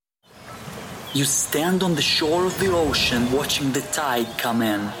You stand on the shore of the ocean watching the tide come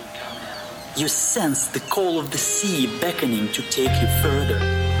in. You sense the call of the sea beckoning to take you further.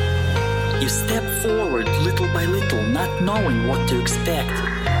 You step forward little by little, not knowing what to expect,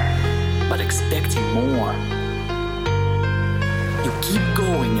 but expecting more. You keep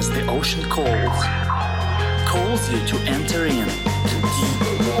going as the ocean calls you to enter in to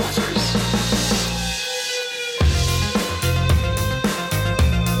deep waters.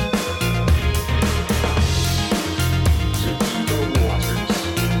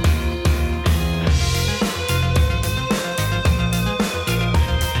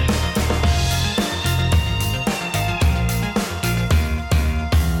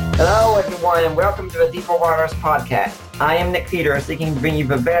 Hello, everyone, and welcome to the Deeper Waters podcast. I am Nick Peter, seeking to bring you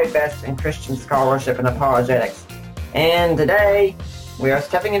the very best in Christian scholarship and apologetics. And today, we are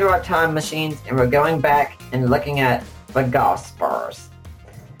stepping into our time machines, and we're going back and looking at the Gospels.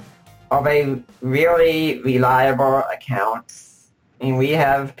 Are they really reliable accounts? And we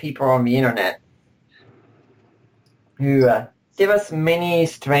have people on the internet who give us many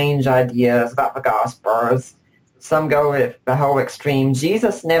strange ideas about the Gospels. Some go with the whole extreme.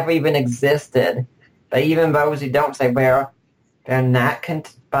 Jesus never even existed. But even those who don't say, well, they're not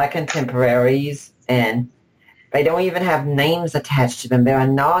by contemporaries, and they don't even have names attached to them. They're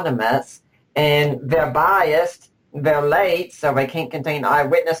anonymous, and they're biased. They're late, so they can't contain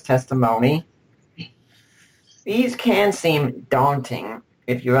eyewitness testimony. These can seem daunting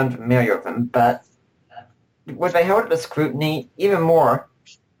if you're unfamiliar with them, but would they hold up to scrutiny? Even more,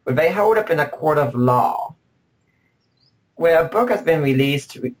 would they hold up in a court of law? Well, a book has been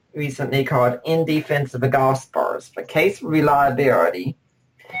released recently called In Defense of the Gospels, The Case for Reliability.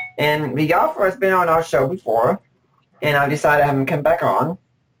 And the author has been on our show before, and I decided to have him come back on.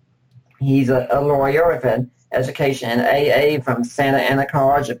 He's a lawyer with an education in AA from Santa Ana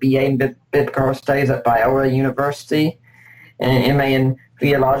College, a BA in Biblical Studies at Biola University, and an MA in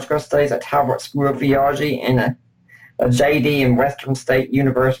Theological Studies at Talbot School of Theology, and a JD in Western State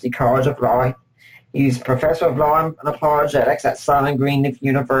University College of Law. He's professor of law and apologetics at Simon Greenleaf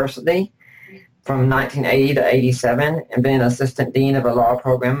University from 1980 to 87, and been assistant dean of a law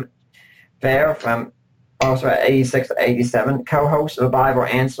program there from also at 86 to 87. Co-host of the Bible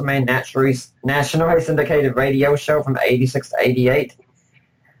Answer Man nationally syndicated radio show from 86 to 88.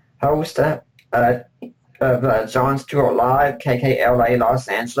 Host of Jon Stewart Live, KKLA Los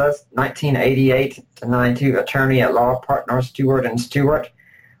Angeles, 1988 to 92. Attorney at law partner Stewart and Stewart,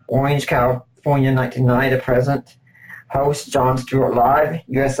 Orange, California. 1990 to present. Host Jon Stewart Live,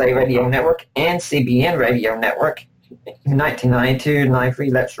 USA Radio Network, and CBN Radio Network. 1992 to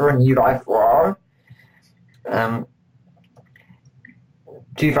 93 lecturer in New Life for All.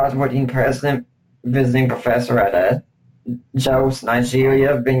 2014 president, visiting professor at Jos,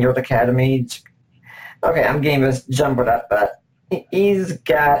 Nigeria, Vineyard Academy. Okay, I'm getting this jumbled up, but he's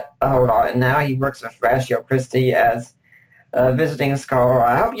got a whole lot, and now he works with Ratio Christi as visiting scholar.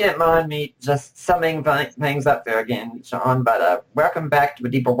 I hope you didn't mind me just summing things up there again, John, but welcome back to the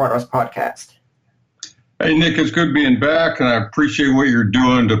Deeper Waters podcast. Hey, Nick, it's good being back, and I appreciate what you're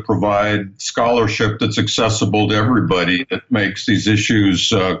doing to provide scholarship that's accessible to everybody, that makes these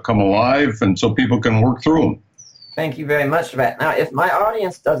issues come alive, and so people can work through them. Thank you very much for that. Now, if my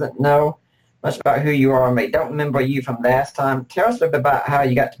audience doesn't know much about who you are and they don't remember you from last time, tell us a bit about how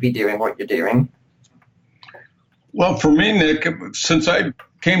you got to be doing what you're doing. Well, for me, Nick, since I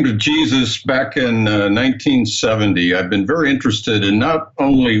came to Jesus back in 1970, I've been very interested in not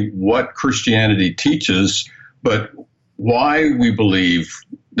only what Christianity teaches, but why we believe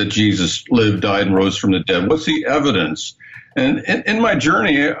that Jesus lived, died, and rose from the dead. What's the evidence? And in my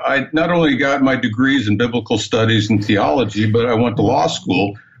journey, I not only got my degrees in biblical studies and theology, but I went to law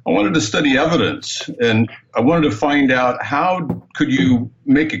school. I wanted to study evidence, and I wanted to find out how could you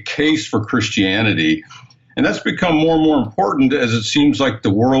make a case for Christianity. And that's become more and more important as it seems like the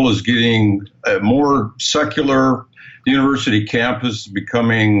world is getting more secular. The university campus is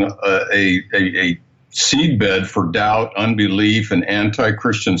becoming a seedbed for doubt, unbelief, and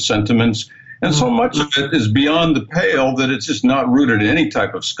anti-Christian sentiments. And so much of it is beyond the pale that it's just not rooted in any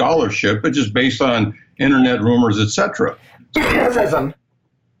type of scholarship, but just based on internet rumors, etc.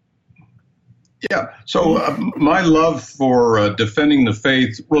 Yeah, so my love for defending the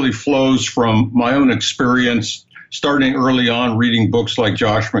faith really flows from my own experience, starting early on reading books like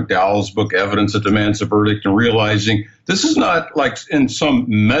Josh McDowell's book, Evidence That Demands a Verdict, and realizing this is not like in some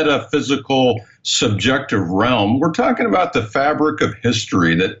metaphysical, subjective realm. We're talking about the fabric of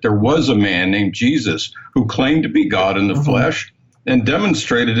history, that there was a man named Jesus who claimed to be God in the flesh and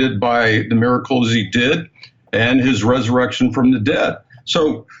demonstrated it by the miracles he did and his resurrection from the dead.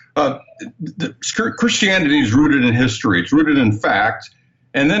 So Christianity is rooted in history. It's rooted in fact.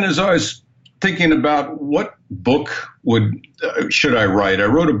 And then as I was thinking about what book should I write, I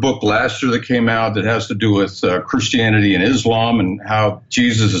wrote a book last year that came out that has to do with Christianity and Islam and how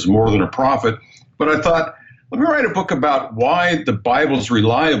Jesus is more than a prophet. But I thought, let me write a book about why the Bible is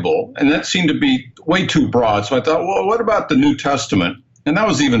reliable. And that seemed to be way too broad. So I thought, well, what about the New Testament? And that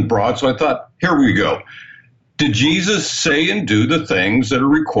was even broad. So I thought, here we go. Did Jesus say and do the things that are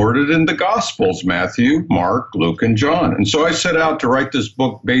recorded in the Gospels, Matthew, Mark, Luke, and John? And so I set out to write this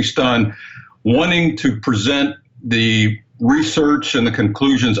book based on wanting to present the research and the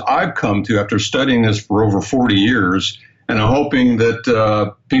conclusions I've come to after studying this for over 40 years. And I'm hoping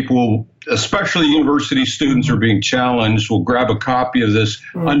that people, especially university students who are being challenged, will grab a copy of this,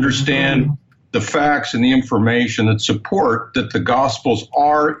 understand the facts and the information that support that the Gospels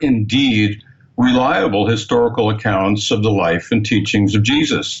are indeed reliable historical accounts of the life and teachings of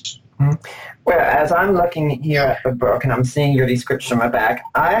Jesus. Well, as I'm looking here at the book and I'm seeing your description on my back,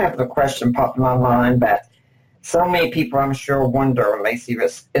 I have the question popped in my mind that so many people, I'm sure, wonder when they see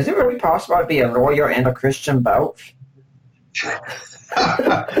this. Is it really possible to be a lawyer and a Christian both?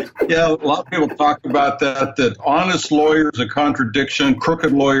 Yeah, a lot of people talk about that honest lawyers a contradiction,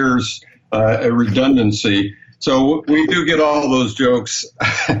 crooked lawyers a redundancy. So we do get all those jokes,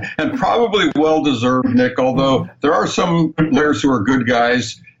 and probably well-deserved, Nick, although there are some lawyers who are good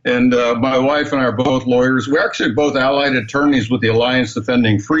guys, and my wife and I are both lawyers. We're actually both allied attorneys with the Alliance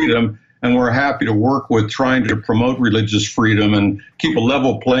Defending Freedom, and we're happy to work with trying to promote religious freedom and keep a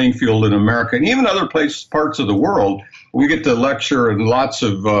level playing field in America and even other parts of the world. We get to lecture in lots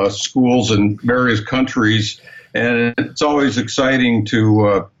of schools in various countries, and it's always exciting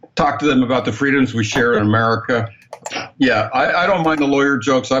to talk to them about the freedoms we share in America. Yeah, I don't mind the lawyer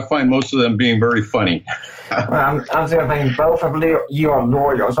jokes. I find most of them being very funny. Well, I'm saying both of you are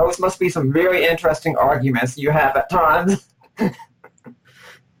lawyers. Those must be some very interesting arguments you have at times.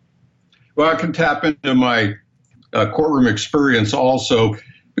 Well, I can tap into my courtroom experience also,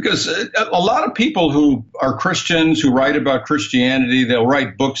 because a lot of people who are Christians who write about Christianity, they'll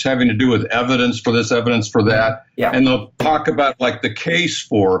write books having to do with evidence for this, evidence for that, and they'll talk about like the case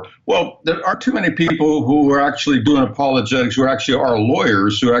for, well, there aren't too many people who are actually doing apologetics, who actually are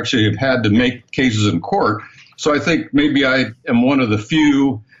lawyers, who actually have had to make cases in court. So I think maybe I am one of the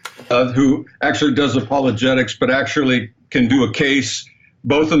few who actually does apologetics, but actually can do a case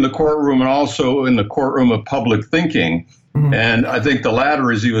both in the courtroom and also in the courtroom of public thinking. And I think the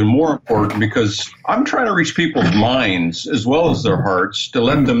latter is even more important because I'm trying to reach people's minds as well as their hearts to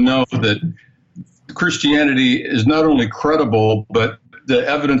let them know that Christianity is not only credible, but the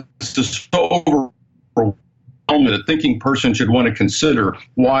evidence is so overwhelming that a thinking person should want to consider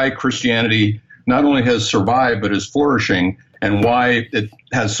why Christianity not only has survived, but is flourishing, and why it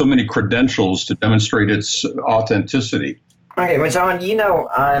has so many credentials to demonstrate its authenticity. Okay, well, John, you know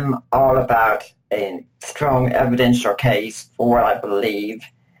I'm all about a strong evidential case for what I believe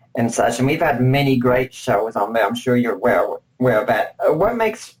and such, and we've had many great shows on there. I'm sure you're aware of that. What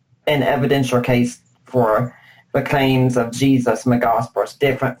makes an evidential case for the claims of Jesus and the Gospels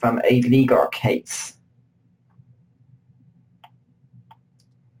different from a legal case?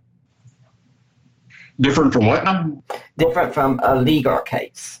 Different from what now? Different from a legal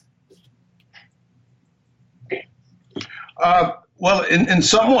case. Well, in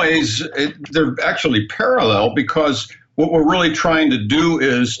some ways, they're actually parallel, because what we're really trying to do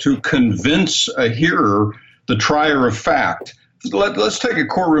is to convince a hearer, the trier of fact. Let's take a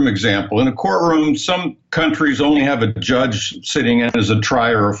courtroom example. In a courtroom, some countries only have a judge sitting in as a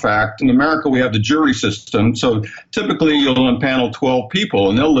trier of fact. In America, we have the jury system. So typically, you'll impanel 12 people,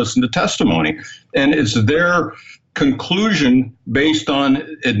 and they'll listen to testimony. And it's their conclusion based on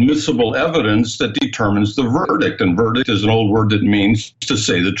admissible evidence that determines the verdict. And verdict is an old word that means to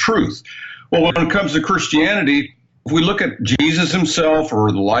say the truth. Well, when it comes to Christianity, if we look at Jesus himself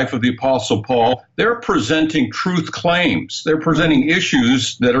or the life of the Apostle Paul, they're presenting truth claims. They're presenting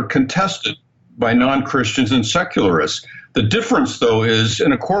issues that are contested by non-Christians and secularists. The difference, though, is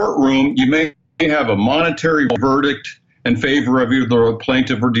in a courtroom, you may have a monetary verdict in favor of either a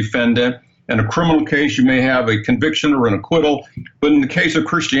plaintiff or defendant. In a criminal case, you may have a conviction or an acquittal. But in the case of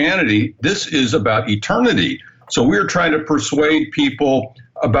Christianity, this is about eternity. So we're trying to persuade people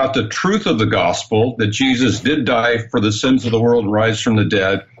about the truth of the gospel, that Jesus did die for the sins of the world and rise from the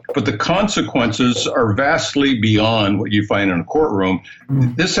dead. But the consequences are vastly beyond what you find in a courtroom.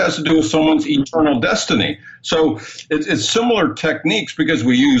 This has to do with someone's eternal destiny. So it's similar techniques because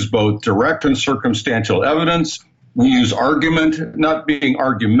we use both direct and circumstantial evidence. We use argument, not being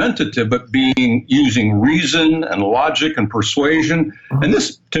argumentative, but using reason and logic and persuasion. And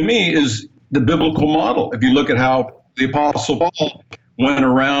this, to me, is the biblical model. If you look at how the Apostle Paul went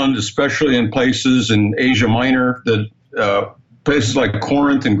around, especially in places in Asia Minor, places like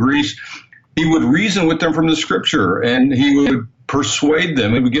Corinth and Greece, he would reason with them from the Scripture, and he would persuade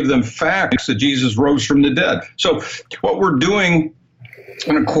them. He would give them facts that Jesus rose from the dead. So what we're doing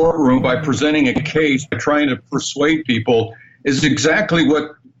in a courtroom by presenting a case, by trying to persuade people, is exactly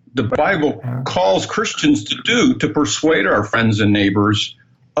what the Bible calls Christians to do, to persuade our friends and neighbors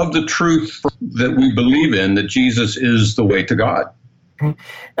of the truth that we believe in, that Jesus is the way to God.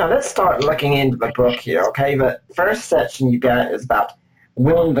 Now let's start looking into the book here, okay? The first section you got is about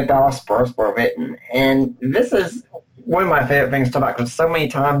when the Gospels were written, and this is one of my favorite things to talk about, because so many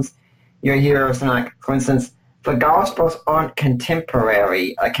times you hear something like, for instance, the Gospels aren't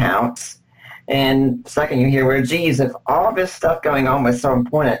contemporary accounts. And second, you hear where, geez, if all this stuff going on was so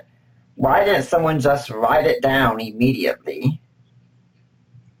important, why didn't someone just write it down immediately?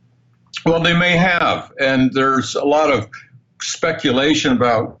 Well, they may have. And there's a lot of speculation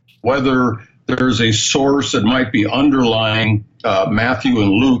about whether there's a source that might be underlying Matthew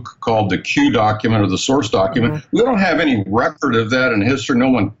and Luke called the Q document or the source document. Mm-hmm. We don't have any record of that in history. No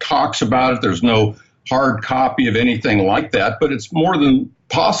one talks about it. There's no hard copy of anything like that, but it's more than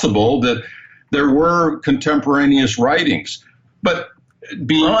possible that there were contemporaneous writings. But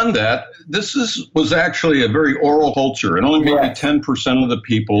beyond that, was actually a very oral culture, and only maybe 10% of the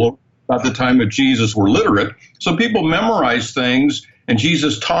people at the time of Jesus were literate. So people memorized things, and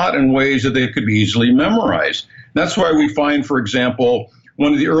Jesus taught in ways that they could be easily memorized. That's why we find, for example,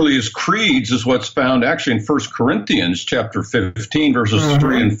 one of the earliest creeds is what's found actually in 1 Corinthians chapter 15, verses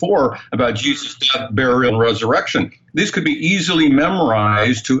 3 and 4, about Jesus' death, burial, and resurrection. These could be easily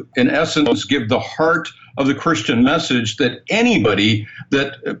memorized to, in essence, give the heart of the Christian message that anybody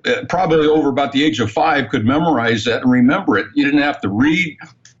that probably over about the age of 5 could memorize that and remember it. You didn't have to read.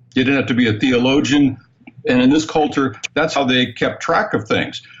 You didn't have to be a theologian. And in this culture, that's how they kept track of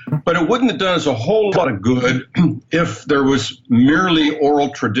things. But it wouldn't have done us a whole lot of good if there was merely oral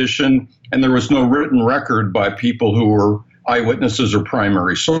tradition and there was no written record by people who were eyewitnesses or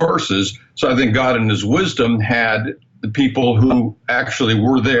primary sources. So I think God in his wisdom had the people who actually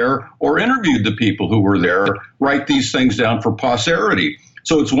were there or interviewed the people who were there write these things down for posterity.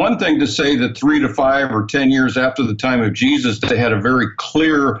 So it's one thing to say that 3 to 5 or 10 years after the time of Jesus, they had a very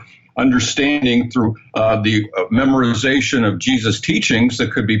clear understanding through the memorization of Jesus' teachings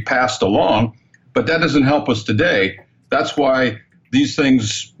that could be passed along, but that doesn't help us today. That's why these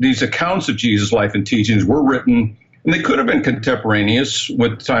accounts of Jesus' life and teachings were written, and they could have been contemporaneous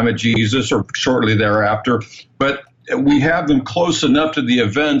with the time of Jesus or shortly thereafter, but we have them close enough to the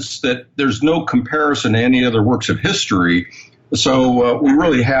events that there's no comparison to any other works of history. So we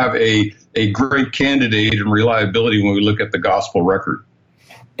really have a great candidate in reliability when we look at the gospel record.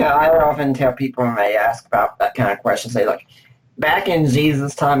 Yeah, I often tell people when they ask about that kind of question, say, look, back in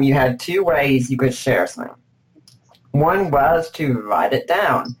Jesus' time, you had 2 ways you could share something. One was to write it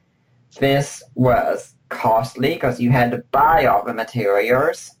down. This was costly because you had to buy all the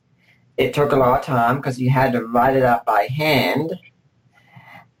materials. It took a lot of time because you had to write it out by hand.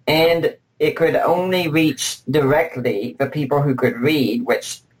 And it could only reach directly the people who could read,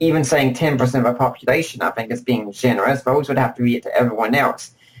 which even saying 10% of the population, I think, is being generous. Those would have to read it to everyone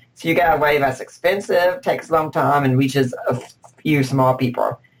else. So you got a way that's expensive, takes a long time, and reaches a few small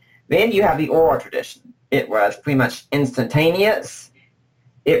people. Then you have the oral tradition. It was pretty much instantaneous.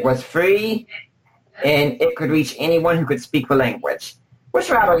 It was free, and it could reach anyone who could speak the language. Which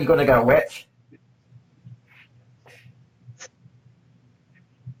route are you going to go with?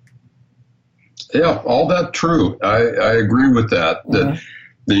 Yeah, all that true. I agree with that. That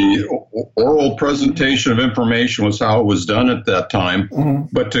the oral presentation of information was how it was done at that time.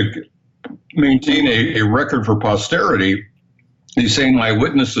 But to maintain a record for posterity, these same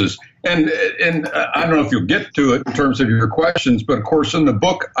eyewitnesses, and I don't know if you'll get to it in terms of your questions, but of course in the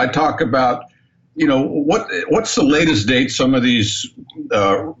book I talk about, what's the latest date some of these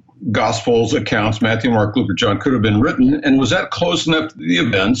Gospels accounts, Matthew, Mark, Luke, or John, could have been written, and was that close enough to the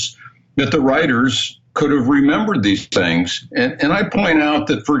events that the writers could have remembered these things? And I point out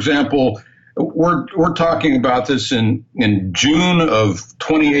that, for example, we're talking about this in June of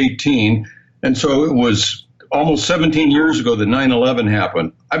 2018, and so it was almost 17 years ago that 9/11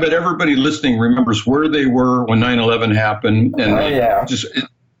 happened. I bet everybody listening remembers where they were when 9/11 happened, and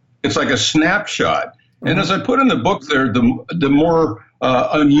it's like a snapshot. And as I put in the book there, the more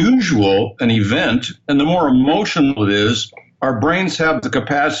unusual an event and the more emotional it is, our brains have the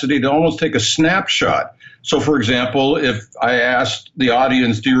capacity to almost take a snapshot. So, for example, if I asked the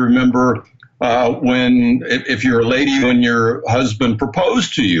audience, do you remember if you're a lady, when your husband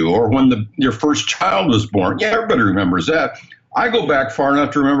proposed to you, or when your first child was born? Yeah, everybody remembers that. I go back far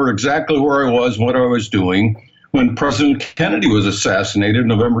enough to remember exactly where I was, what I was doing when President Kennedy was assassinated,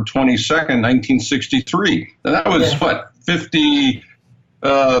 November 22nd, 1963. And that was,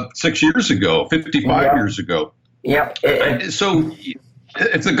 56 years ago, 55 years ago. Yep. So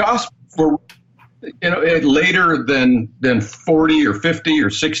if the gospel were later than 40 or 50 or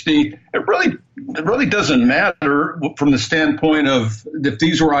 60, it really doesn't matter from the standpoint of if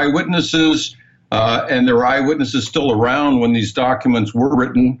these were eyewitnesses, and there were eyewitnesses still around when these documents were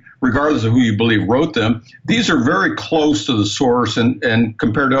written, regardless of who you believe wrote them. These are very close to the source, and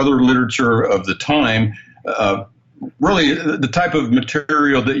compared to other literature of the time, really the type of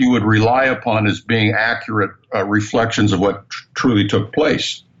material that you would rely upon as being accurate reflections of what truly took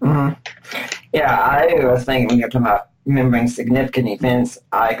place. Mm-hmm. Yeah, I was thinking when you're talking about remembering significant events,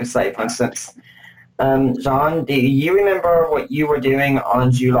 I could say, for instance, John, do you remember what you were doing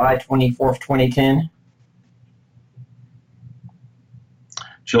on July 24th, 2010?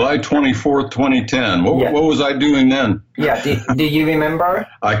 July 24th, 2010. What was I doing then? Yeah, do you remember?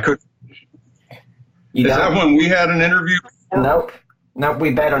 I could. Is that when we had an interview? Nope,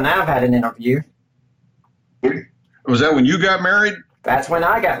 we better not have had an interview. Was that when you got married? That's when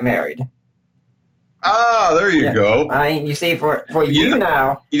I got married. Ah, there you go. You see, for you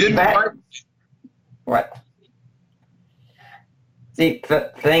now... You didn't... What? See,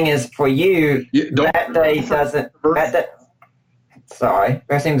 the thing is, for you, that day doesn't... Sorry,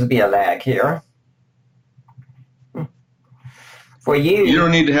 there seems to be a lag here. For you... You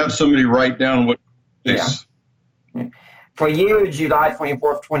don't need to have somebody write down what... Yeah. For you, July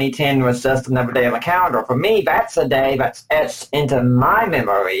 24th, 2010 was just another day on the calendar. For me, that's a day that's etched into my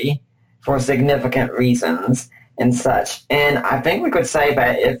memory for significant reasons and such. And I think we could say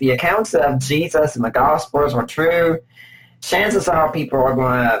that if the accounts of Jesus and the Gospels were true, chances are people are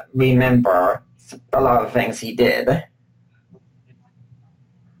going to remember a lot of things he did.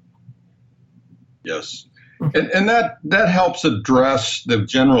 Yes. And that helps address the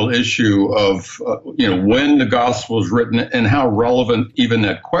general issue of when the gospel is written and how relevant even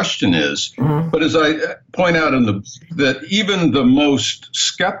that question is. Mm-hmm. But as I point out that even the most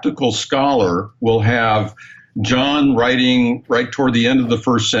skeptical scholar will have John writing right toward the end of the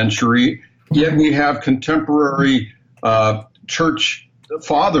first century. Yet we have contemporary church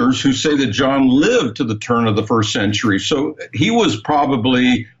fathers who say that John lived to the turn of the first century. So he was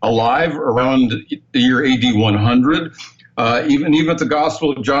probably alive around the year AD 100. Even if the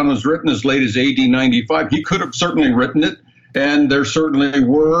Gospel of John was written as late as AD 95, he could have certainly written it. And there certainly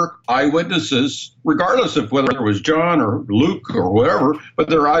were eyewitnesses, regardless of whether it was John or Luke or whatever, but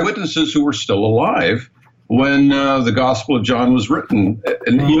there are eyewitnesses who were still alive when the Gospel of John was written,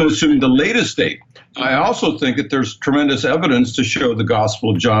 and even assuming the latest date. I also think that there's tremendous evidence to show the Gospel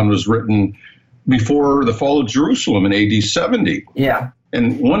of John was written before the fall of Jerusalem in AD 70. Yeah.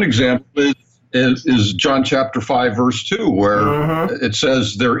 And one example is John chapter 5, verse 2, where it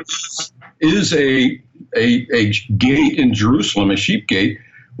says there is a gate in Jerusalem, a sheep gate.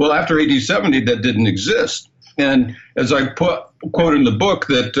 Well, after AD 70, that didn't exist. And as I quote in the book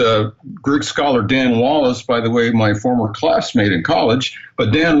that Greek scholar Dan Wallace, by the way, my former classmate in college,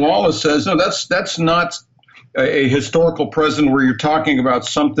 but Dan Wallace says, no, that's not a historical present where you're talking about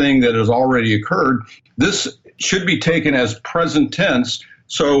something that has already occurred. This should be taken as present tense.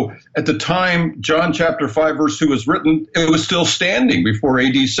 So at the time John chapter 5, verse 2 was written, it was still standing before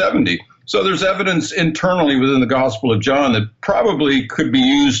AD 70. So there's evidence internally within the Gospel of John that probably could be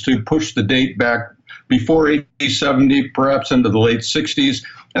used to push the date back before AD 70, perhaps into the late 60s.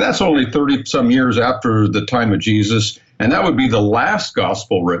 And that's only 30-some years after the time of Jesus. And that would be the last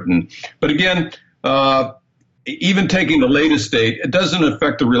gospel written. But again, even taking the latest date, it doesn't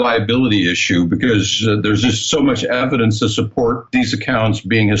affect the reliability issue because there's just so much evidence to support these accounts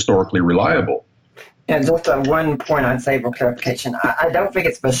being historically reliable. And just one point I'd say for clarification, I don't think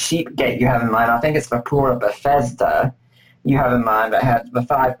it's the sheep gate you have in mind. I think it's the Pool of Bethesda you have in mind that has the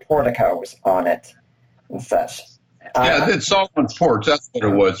 5 porticos on it and such. Yeah, it's Solomon's porch. That's what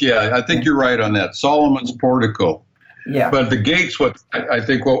it was. Yeah, I think you're right on that. Solomon's portico. Yeah. But the gate's what I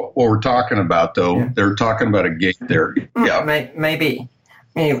think what we're talking about, though. Yeah. They're talking about a gate there. Yeah. Maybe.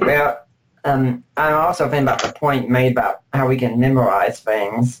 Well, I'm also thinking about the point made about how we can memorize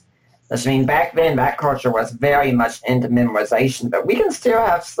things. I mean, back then, that culture was very much into memorization, but we can still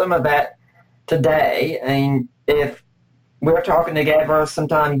have some of that today. I mean, if we're talking together,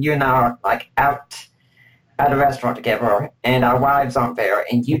 sometime you and I are like out at a restaurant together, and our wives aren't there,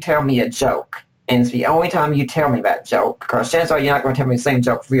 and you tell me a joke, and it's the only time you tell me that joke, because chances are you're not going to tell me the same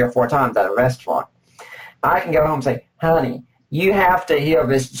joke 3 or 4 times at a restaurant, I can go home and say, honey, you have to hear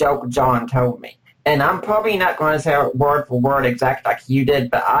this joke John told me. And I'm probably not going to say it word for word exactly like you did,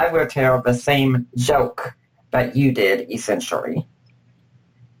 but I will tell the same joke that you did, essentially.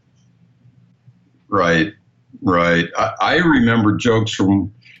 Right. I remember jokes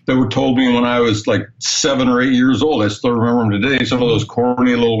that were told me when I was like 7 or 8 years old. I still remember them today. Some of those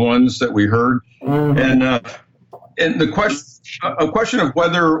corny little ones that we heard. Mm-hmm. And a question of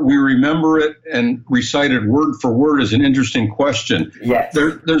whether we remember it and recite it word for word is an interesting question. Yes.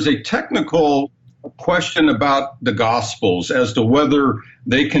 There's a technical question about the Gospels as to whether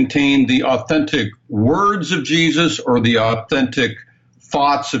they contain the authentic words of Jesus or the authentic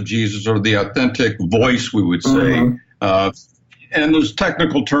thoughts of Jesus or the authentic voice, we would say. Mm-hmm. And there's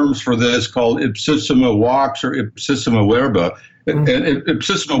technical terms for this called ipsissima vox or ipsissima verba. Mm-hmm. And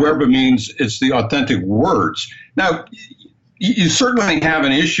ipsissima verba means it's the authentic words. Now, you certainly have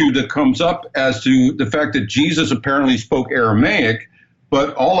an issue that comes up as to the fact that Jesus apparently spoke Aramaic,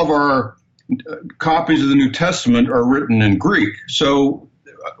 but all of our copies of the New Testament are written in Greek. So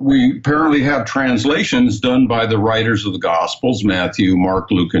we apparently have translations done by the writers of the Gospels, Matthew, Mark,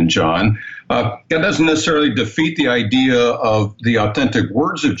 Luke, and John. That doesn't necessarily defeat the idea of the authentic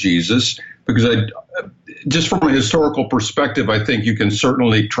words of Jesus, because just from a historical perspective, I think you can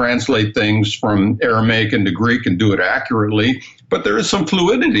certainly translate things from Aramaic into Greek and do it accurately, but there is some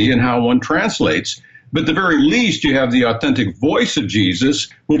fluidity in how one translates. But at the very least, you have the authentic voice of Jesus,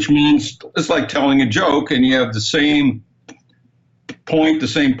 which means it's like telling a joke, and you have the same point, the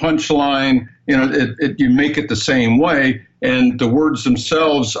same punchline. You make it the same way, and the words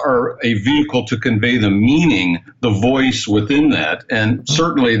themselves are a vehicle to convey the meaning, the voice within that. And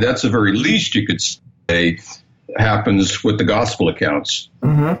certainly, that's the very least you could say happens with the gospel accounts.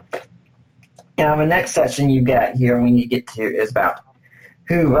 Mm-hmm. Now, the next section you got here, we need to get to, is about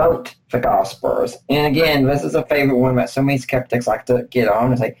who wrote the Gospels. And again, this is a favorite one that so many skeptics like to get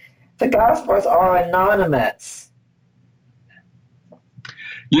on and say, the Gospels are anonymous.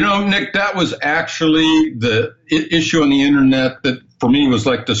 Nick, that was actually the issue on the internet that for me was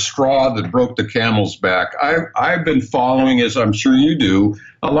like the straw that broke the camel's back. I've been following, as I'm sure you do,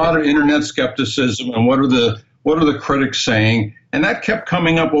 a lot of internet skepticism and what are the critics saying? And that kept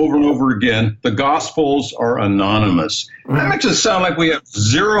coming up over and over again. The Gospels are anonymous. Mm-hmm. That makes it sound like we have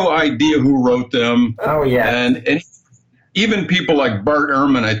zero idea who wrote them. Oh, yeah. And even people like Bart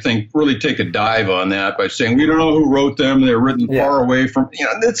Ehrman, I think, really take a dive on that by saying, we don't know who wrote them. They're written far away from,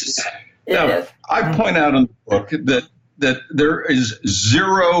 I point out in the book that there is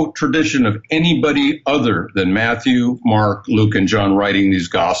zero tradition of anybody other than Matthew, Mark, Luke, and John writing these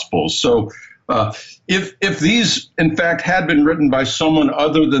Gospels. So if these, in fact, had been written by someone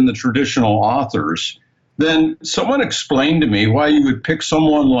other than the traditional authors, then someone explained to me why you would pick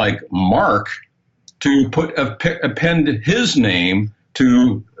someone like Mark to append his name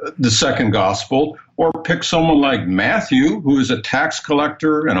to the second gospel, or pick someone like Matthew, who is a tax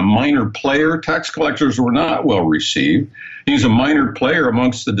collector and a minor player. Tax collectors were not well received. He's a minor player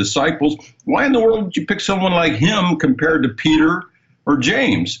amongst the disciples. Why in the world would you pick someone like him compared to Peter or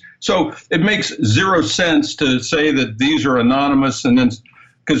James? So it makes zero sense to say that these are anonymous, and then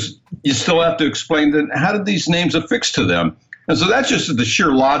because you still have to explain that how did these names affix to them? And so that's just at the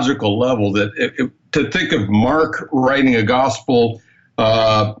sheer logical level that to think of Mark writing a gospel,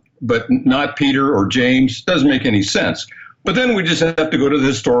 but not Peter or James, doesn't make any sense. But then we just have to go to the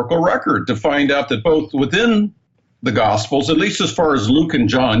historical record to find out that both within the Gospels, at least as far as Luke and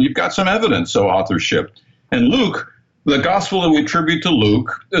John, you've got some evidence of authorship. And Luke, the gospel that we attribute to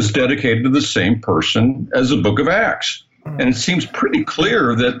Luke, is dedicated to the same person as the book of Acts. And it seems pretty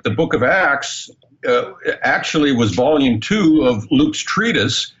clear that the book of Acts actually was volume 2 of Luke's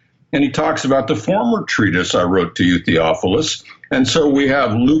treatise, and he talks about the former treatise I wrote to you, Theophilus. And so we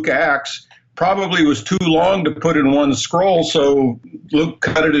have Luke Acts, probably was too long to put in one scroll, so Luke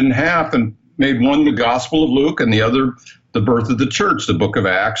cut it in half and made one the Gospel of Luke and the other the birth of the church, the book of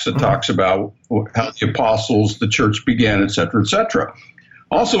Acts that talks about how the apostles, the church began, et cetera, et cetera.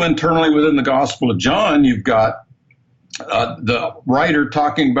 Also internally within the Gospel of John, you've got the writer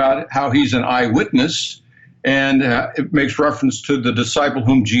talking about how he's an eyewitness, and it makes reference to the disciple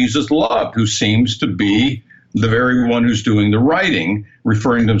whom Jesus loved, who seems to be the very one who's doing the writing,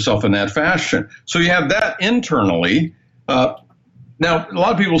 referring to himself in that fashion. So you have that internally. Now, a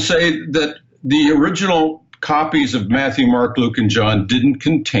lot of people say that the original copies of Matthew, Mark, Luke, and John didn't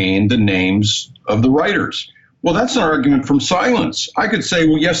contain the names of the writers. Well, that's an argument from silence. I could say,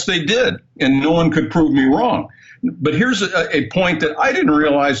 well, yes, they did, and no one could prove me wrong. But here's a point that I didn't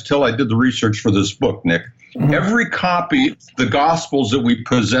realize till I did the research for this book, Nick. Mm-hmm. Every copy of the Gospels that we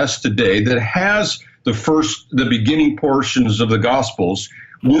possess today that has the beginning portions of the Gospels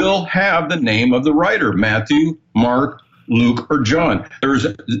will have the name of the writer, Matthew, Mark, Luke, or John. There's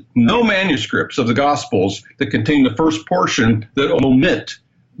no manuscripts of the Gospels that contain the first portion that omit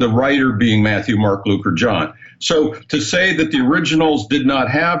the writer being Matthew, Mark, Luke, or John. So to say that the originals did not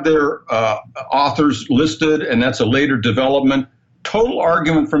have their authors listed, and that's a later development, total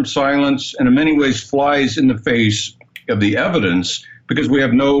argument from silence, and in many ways flies in the face of the evidence, because we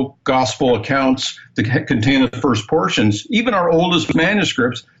have no gospel accounts that contain the first portions, even our oldest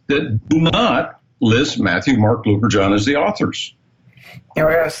manuscripts that do not list Matthew, Mark, Luke, or John as the authors.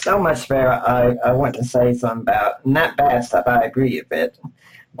 There's so much there I want to say something about. Not bad stuff, I agree with it,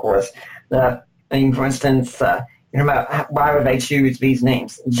 of course. For instance, about why would they choose these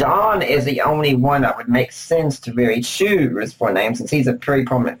names? John is the only one that would make sense to really choose for names, since he's a pretty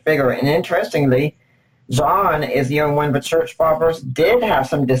prominent figure. And interestingly, John is the only one the church fathers did have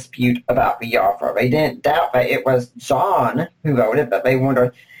some dispute about the author. They didn't doubt that it was John who wrote it, but they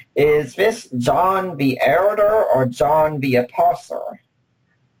wondered, is this John the elder or John the apostle?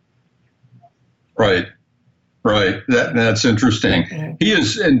 Right. That's interesting. He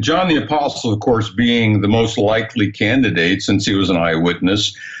is, and John the Apostle, of course, being the most likely candidate since he was an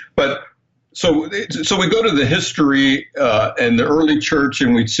eyewitness. But so we go to the history and the early church,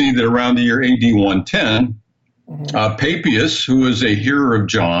 and we see that around the year AD 110, Papias, who was a hearer of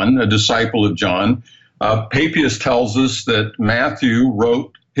John, a disciple of John, Papias tells us that Matthew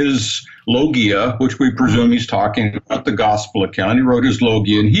wrote his Logia, which we presume he's talking about the gospel account. He wrote his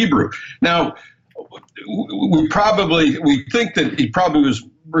Logia in Hebrew. Now, we think that he probably was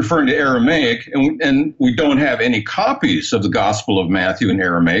referring to Aramaic, and we don't have any copies of the Gospel of Matthew in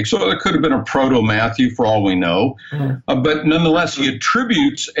Aramaic, so it could have been a proto-Matthew for all we know. But nonetheless, he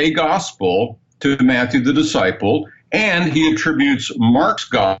attributes a gospel to Matthew the disciple, and he attributes Mark's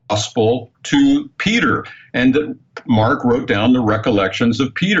gospel to Peter, and that Mark wrote down the recollections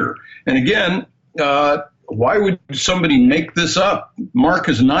of Peter. And again, why would somebody make this up? Mark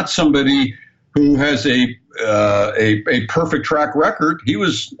is not somebody who has a perfect track record. He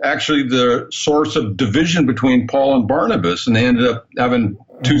was actually the source of division between Paul and Barnabas, and they ended up having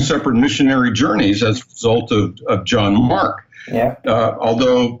two separate missionary journeys as a result of John Mark. Yeah.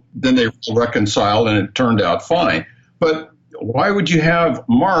 Although then they reconciled and it turned out fine. But why would you have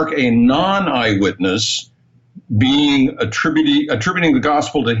Mark, a non-eyewitness, being attributing the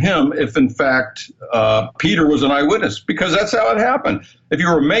gospel to him if, in fact, Peter was an eyewitness? Because that's how it happened. If you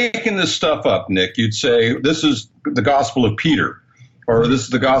were making this stuff up, Nick, you'd say, this is the gospel of Peter, or this is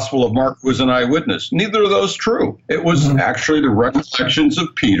the gospel of Mark, who was an eyewitness. Neither of those true. It was actually the recollections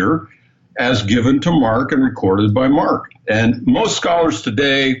of Peter as given to Mark and recorded by Mark. And most scholars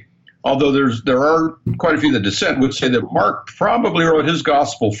today, although there are quite a few that dissent, would say that Mark probably wrote his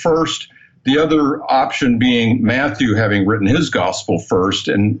gospel first, the other option being Matthew having written his gospel first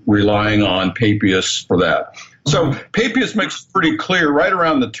and relying on Papias for that. So Papias makes it pretty clear right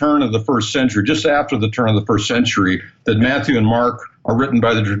around the turn of the first century, just after the turn of the first century, that Matthew and Mark are written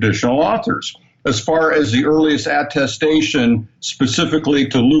by the traditional authors. As far as the earliest attestation specifically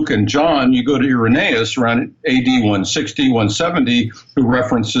to Luke and John, you go to Irenaeus around AD 160, 170, who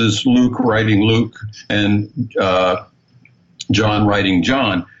references Luke writing Luke and John writing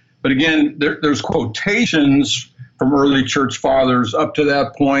John. But again, there's quotations from early church fathers up to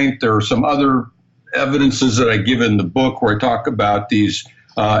that point. There are some other evidences that I give in the book where I talk about these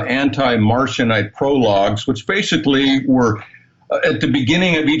anti-Marcionite prologues, which basically were at the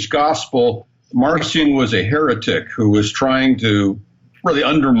beginning of each gospel. Marcion was a heretic who was trying to really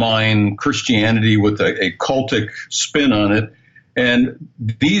undermine Christianity with a cultic spin on it. And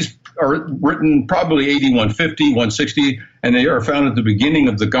these are written probably AD 150, 160, and they are found at the beginning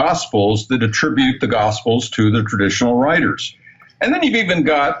of the Gospels that attribute the Gospels to the traditional writers. And then you've even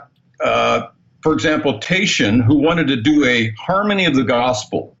got, for example, Tatian, who wanted to do a harmony of the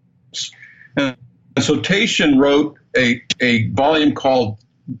Gospels. And so Tatian wrote a volume called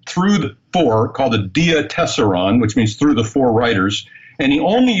Through the Four, called the Dia Tesseron, which means through the four writers. And he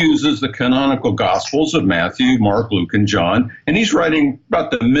only uses the canonical Gospels of Matthew, Mark, Luke, and John. And he's writing about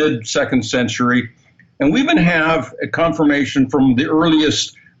the mid-2nd century. And we even have a confirmation from the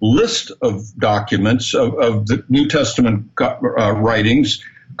earliest list of documents of the New Testament writings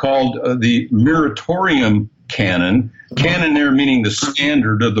called the Muratorium Canon. Canon there meaning the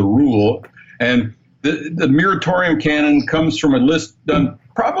standard of the rule. And the Muratorium Canon comes from a list done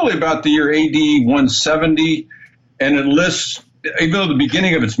probably about the year AD 170, and it lists even though the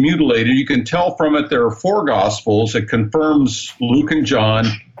beginning of it's mutilated, you can tell from it there are 4 Gospels. It confirms Luke and John,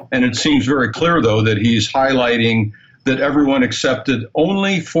 and it seems very clear, though, that he's highlighting that everyone accepted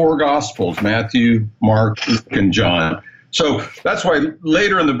only 4 Gospels, Matthew, Mark, Luke, and John. So that's why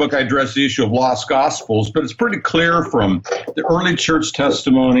later in the book I address the issue of lost Gospels, but it's pretty clear from the early church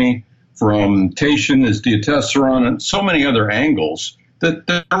testimony, from Tatian, his Diatessaron, and so many other angles, that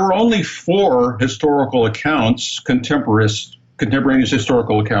there were only 4 historical accounts, contemporaneous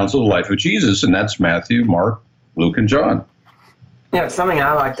historical accounts of the life of Jesus, and that's Matthew, Mark, Luke, and John. Something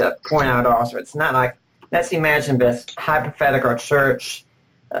I like to point out also, it's not like, let's imagine this hypothetical church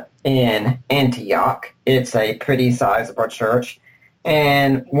in Antioch. It's a pretty sizable church,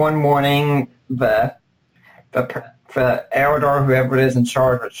 and one morning the elder, whoever it is in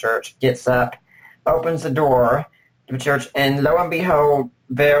charge of the church, gets up, opens the door to the church, and lo and behold,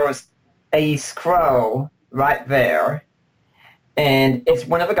 there was a scroll right there, and it's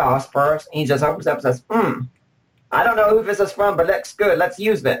one of the Gospels, and he just opens up and says, I don't know who this is from, but looks good, let's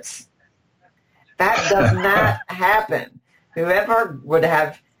use this. That does not happen. Whoever would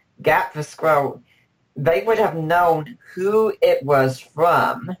have got the scroll, they would have known who it was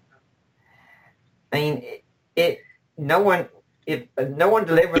from. I mean, no one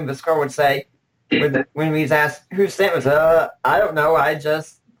delivering the scroll would say, when we was asked who sent us, I don't know, I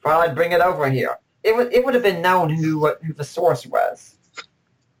just thought I'd bring it over here. It would have been known who the source was.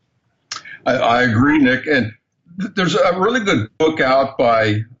 I agree, Nick. And there's a really good book out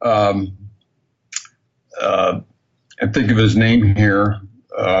by, I think of his name here,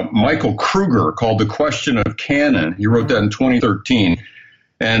 Michael Kruger, called The Question of Canon. He wrote that in 2013.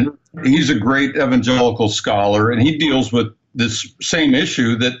 And he's a great evangelical scholar, and he deals with this same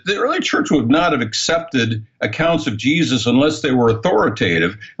issue that the early church would not have accepted accounts of Jesus unless they were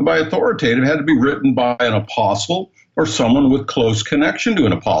authoritative. And by authoritative, it had to be written by an apostle or someone with close connection to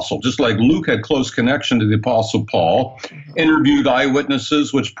an apostle, just like Luke had close connection to the apostle Paul, interviewed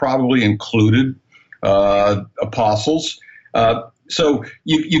eyewitnesses, which probably included apostles. So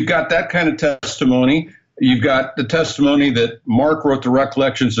you've got that kind of testimony. You've got the testimony that Mark wrote the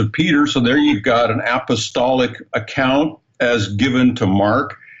recollections of Peter. So there you've got an apostolic account as given to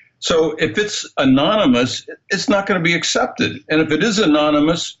Mark. So if it's anonymous, it's not going to be accepted. And if it is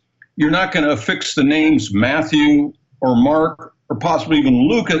anonymous, you're not going to affix the names Matthew or Mark or possibly even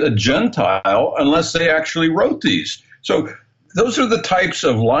Luke, a Gentile, unless they actually wrote these. So those are the types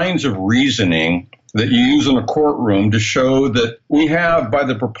of lines of reasoning that you use in a courtroom to show that we have, by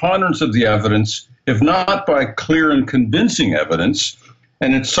the preponderance of the evidence, if not by clear and convincing evidence,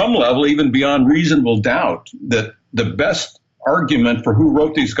 and at some level even beyond reasonable doubt, that the best argument for who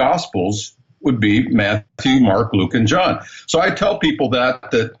wrote these Gospels would be Matthew, Mark, Luke, and John. So I tell people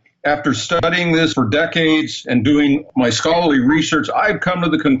that after studying this for decades and doing my scholarly research, I've come to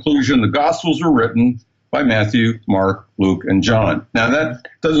the conclusion the Gospels were written by Matthew, Mark, Luke, and John. Now, that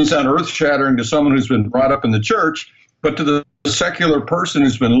doesn't sound earth-shattering to someone who's been brought up in the church, but to the secular person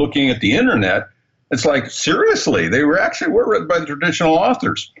who's been looking at the internet, it's like, seriously, they were written by the traditional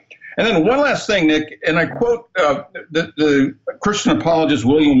authors. And then one last thing, Nick, and I quote the Christian apologist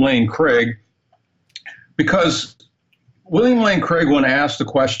William Lane Craig, because William Lane Craig, when asked the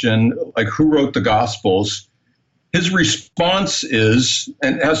question, like, who wrote the Gospels, his response is,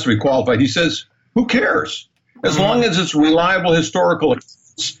 and it has to be qualified, he says, who cares? As long as it's reliable historical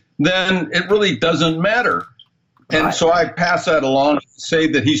accounts, then it really doesn't matter. And so I pass that along to say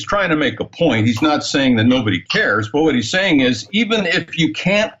that he's trying to make a point. He's not saying that nobody cares, but what he's saying is even if you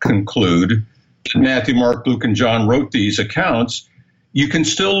can't conclude that Matthew, Mark, Luke, and John wrote these accounts, you can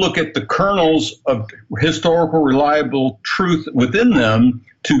still look at the kernels of historical reliable truth within them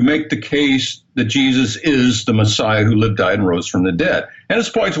to make the case that Jesus is the Messiah who lived, died, and rose from the dead. And his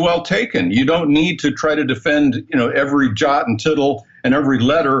point's well taken. You don't need to try to defend, every jot and tittle and every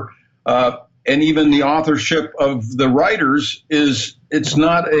letter. And even the authorship of the writers it's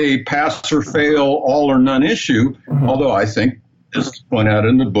not a pass or fail, all or none issue. Although I think, as pointed out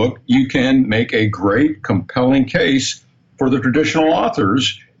in the book, you can make a great, compelling case for the traditional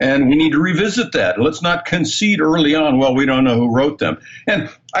authors, and we need to revisit that. Let's not concede early on, well, we don't know who wrote them. And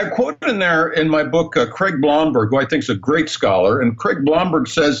I quote in there in my book Craig Blomberg, who I think is a great scholar, and Craig Blomberg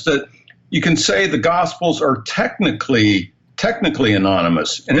says that you can say the Gospels are technically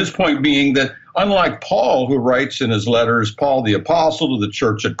anonymous. And his point being that unlike Paul, who writes in his letters, Paul the Apostle to the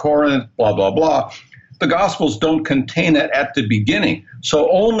church at Corinth, blah, blah, blah, the Gospels don't contain it at the beginning. So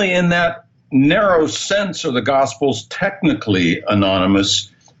only in that narrow sense are the Gospels technically anonymous,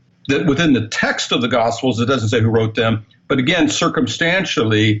 that within the text of the Gospels, it doesn't say who wrote them. But again,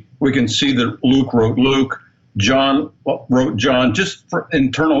 circumstantially, we can see that Luke wrote Luke, wrote John, just for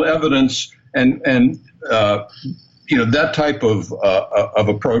internal evidence and that type of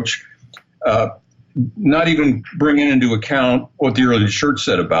approach, not even bringing into account what the early church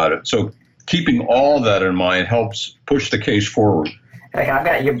said about it. So keeping all that in mind helps push the case forward. Hey, I've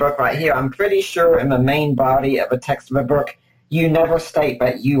got your book right here. I'm pretty sure in the main body of the text of the book, you never state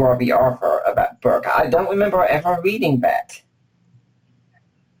that you are the author of that book. I don't remember ever reading that.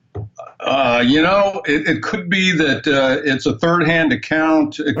 It could be that it's a third-hand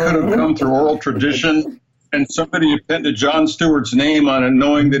account. It could have come through oral tradition, and somebody appended John Stewart's name on it,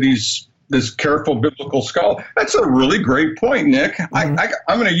 knowing that he's this careful biblical scholar. That's a really great point, Nick. I'm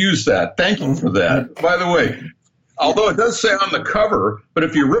going to use that. Thank you for that. By the way, although it does say on the cover, but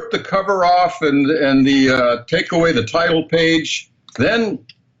if you rip the cover off and take away the title page, then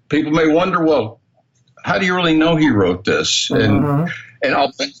people may wonder, well, how do you really know he wrote this? And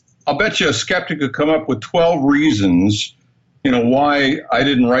I'll bet you a skeptic could come up with 12 reasons, why I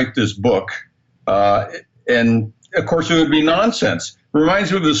didn't write this book. And of course, it would be nonsense. It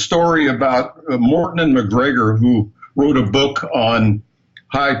reminds me of a story about Morton and McGregor, who wrote a book on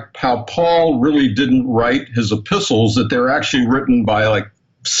how Paul really didn't write his epistles, that they're actually written by like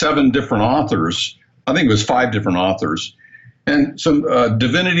 7 different authors. I think it was 5 different authors. And some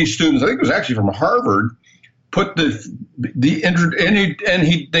divinity students, I think it was actually from Harvard, put they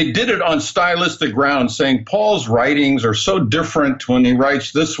did it on stylistic grounds, saying Paul's writings are so different when he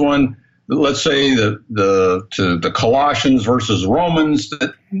writes this one, let's say the Colossians versus Romans,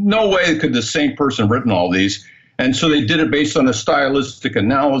 that no way could the same person have written all these. And so they did it based on a stylistic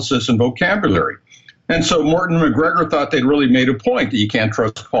analysis and vocabulary. And so Morton and McGregor thought they'd really made a point that you can't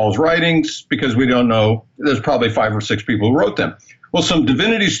trust Paul's writings because we don't know. There's probably 5 or 6 people who wrote them. Well, some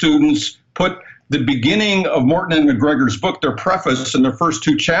divinity students put the beginning of Morton and McGregor's book, their preface and their first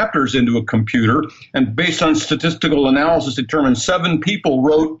 2 chapters, into a computer, and based on statistical analysis determined 7 people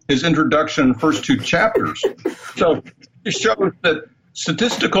wrote his introduction and first 2 chapters. So it shows that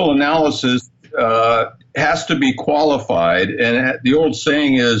statistical analysis has to be qualified, and the old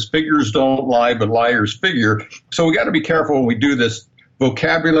saying is figures don't lie, but liars figure. So we got to be careful when we do this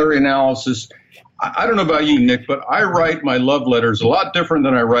vocabulary analysis. I don't know about you, Nick, but I write my love letters a lot different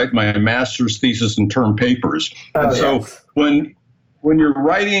than I write my master's thesis and term papers. And so when you're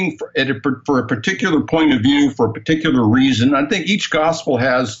writing for a particular point of view, for a particular reason, I think each gospel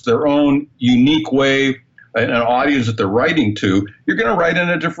has their own unique way, an audience that they're writing to. You're going to write in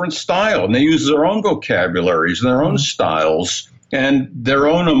a different style, and they use their own vocabularies and their own styles, and their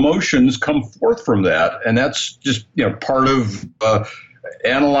own emotions come forth from that. And that's just part of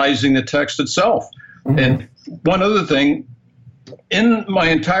analyzing the text itself. And one other thing, in my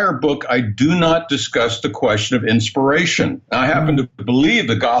entire book, I do not discuss the question of inspiration. I happen to believe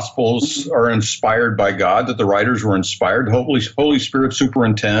the Gospels are inspired by God, that the writers were inspired. Holy Spirit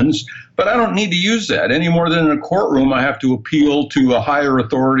superintends, but I don't need to use that any more than in a courtroom. I have to appeal to a higher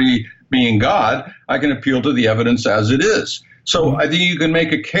authority, being God. I can appeal to the evidence as it is. So I think you can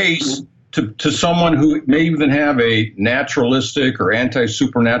make a case to someone who may even have a naturalistic or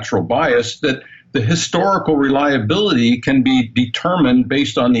anti-supernatural bias that the historical reliability can be determined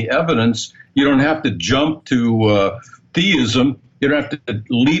based on the evidence. You don't have to jump to theism. You don't have to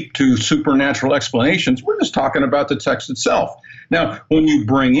leap to supernatural explanations. We're just talking about the text itself. Now, when you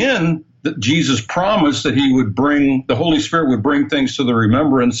bring in that Jesus promised that the Holy Spirit would bring things to the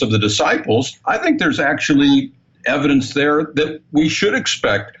remembrance of the disciples, I think there's actually evidence there that we should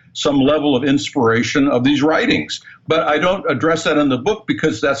expect some level of inspiration of these writings. But I don't address that in the book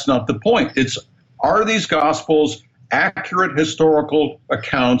because that's not the point. Are these Gospels accurate historical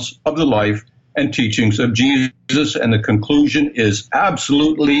accounts of the life and teachings of Jesus? And the conclusion is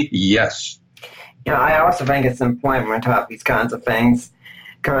absolutely yes. I also think it's important when we talk these kinds of things,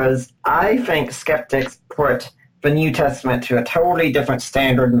 because I think skeptics put the New Testament to a totally different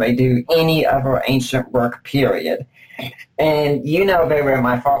standard than they do any other ancient work, period. And very well,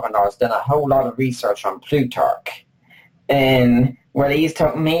 my father-in-law has done a whole lot of research on Plutarch. And what he's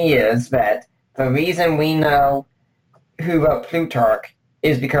told me is that the reason we know who wrote Plutarch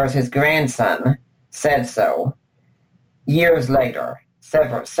is because his grandson said so years later,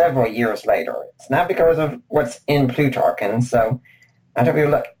 several years later. It's not because of what's in Plutarch. And so I don't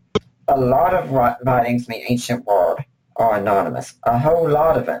really look. A lot of writings in the ancient world are anonymous, a whole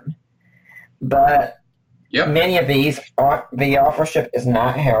lot of them. But many of these, the authorship is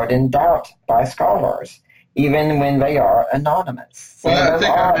not held in doubt by scholars, even when they are anonymous. Well, I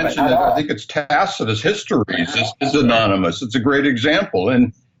think I mentioned it. I think it's Tacitus' Histories is anonymous. It's a great example.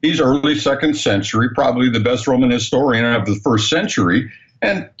 And he's early 2nd century, probably the best Roman historian of the 1st century.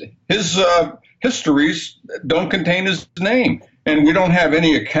 And his histories don't contain his name. And we don't have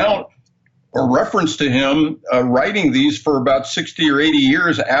any account or reference to him writing these for about 60 or 80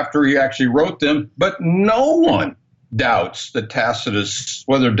 years after he actually wrote them. But no one doubts that Tacitus,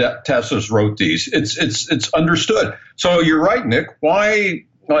 whether Tacitus wrote these. It's understood. So you're right, Nick. Why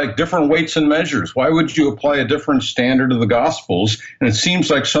like different weights and measures? Why would you apply a different standard to the Gospels? And it seems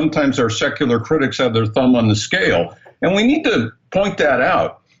like sometimes our secular critics have their thumb on the scale. And we need to point that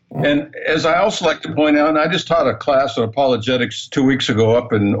out. And as I also like to point out, and I just taught a class on apologetics 2 weeks ago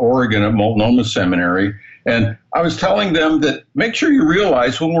up in Oregon at Multnomah Seminary, and I was telling them that make sure you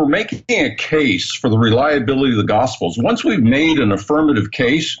realize when we're making a case for the reliability of the Gospels, once we've made an affirmative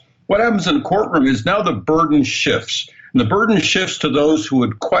case, what happens in the courtroom is now the burden shifts. And the burden shifts to those who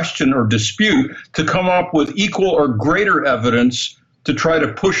would question or dispute to come up with equal or greater evidence to try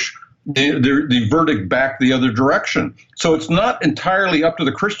to push the verdict back the other direction. So it's not entirely up to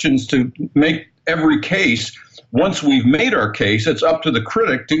the Christians to make every case. Once we've made our case, it's up to the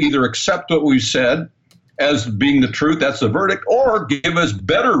critic to either accept what we've said as being the truth, that's the verdict, or give us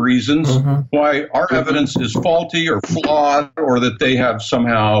better reasons why our evidence is faulty or flawed, or that they have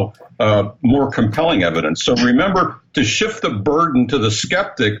somehow more compelling evidence. So remember to shift the burden to the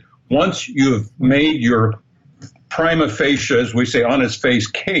skeptic once you've made your prima facie, as we say, on its face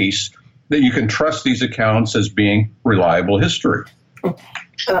case, that you can trust these accounts as being reliable history.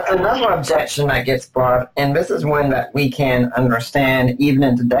 Another objection that gets brought, and this is one that we can understand even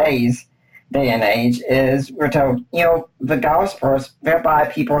in today's day and age, is we're told, the Gospels, they're by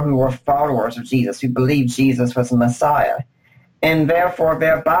people who were followers of Jesus, who believed Jesus was the Messiah, and therefore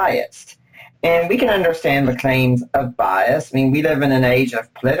they're biased. And we can understand the claims of bias. I mean, we live in an age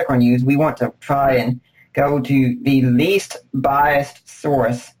of political news. We want to try and go to the least biased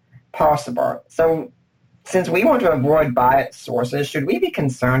source possible. So since we want to avoid biased sources, should we be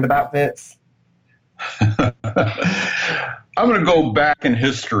concerned about this? I'm going to go back in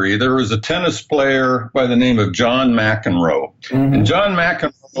history. There was a tennis player by the name of John McEnroe. And John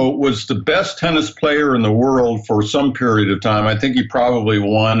McEnroe was the best tennis player in the world for some period of time. I think he probably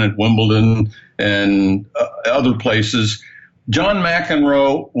won at Wimbledon and other places. John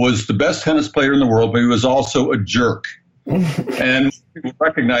McEnroe was the best tennis player in the world, but he was also a jerk. And people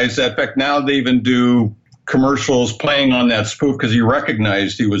recognize that. In fact, now they even do commercials playing on that spoof because he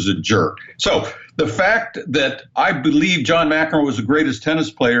recognized he was a jerk. So the fact that I believe John McEnroe was the greatest tennis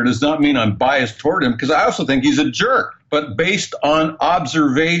player does not mean I'm biased toward him, because I also think he's a jerk. But based on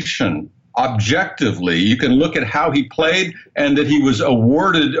observation, objectively, you can look at how he played and that he was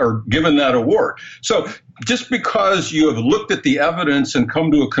awarded or given that award. So just because you have looked at the evidence and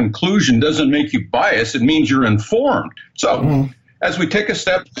come to a conclusion doesn't make you biased. It means you're informed. So as we take a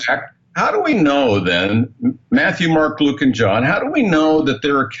step back, how do we know then, Matthew, Mark, Luke, and John, how do we know that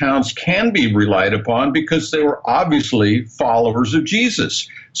their accounts can be relied upon? Because they were obviously followers of Jesus.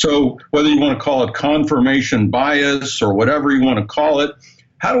 So whether you want to call it confirmation bias or whatever you want to call it,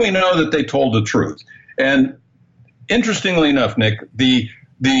 how do we know that they told the truth? And interestingly enough, Nick, the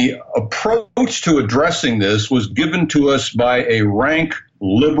approach to addressing this was given to us by a rank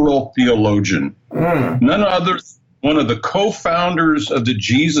liberal theologian, none other than one of the co-founders of the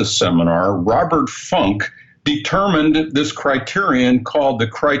Jesus Seminar, Robert Funk, determined this criterion called the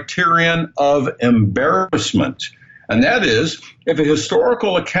criterion of embarrassment. And that is, if a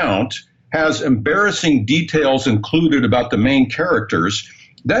historical account has embarrassing details included about the main characters,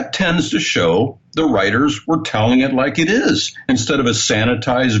 that tends to show the writers were telling it like it is, instead of a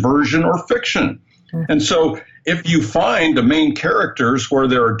sanitized version or fiction. And so if you find the main characters where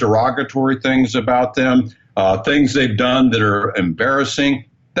there are derogatory things about them, things they've done that are embarrassing,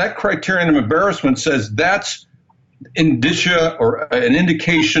 that criterion of embarrassment says that's indicia or an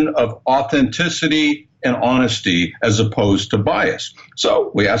indication of authenticity and honesty as opposed to bias. So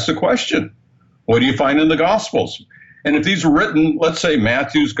we ask the question, what do you find in the Gospels? And if these are written, let's say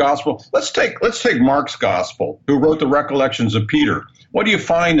Matthew's Gospel, let's take Mark's Gospel, who wrote the recollections of Peter. What do you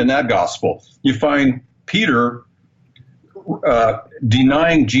find in that Gospel? You find Peter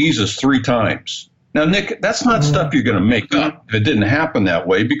denying Jesus 3 times. Now, Nick, that's not stuff you're going to make up if it didn't happen that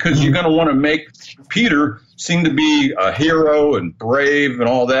way, because you're going to want to make Peter seem to be a hero and brave and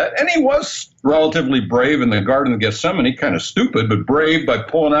all that. And he was relatively brave in the Garden of Gethsemane, kind of stupid, but brave by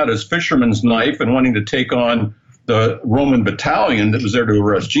pulling out his fisherman's knife and wanting to take on the Roman battalion that was there to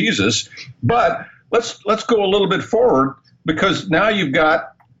arrest Jesus. But let's go a little bit forward, because now you've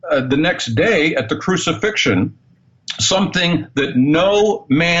got the next day at the crucifixion, something that no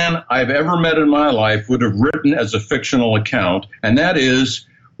man I've ever met in my life would have written as a fictional account, and that is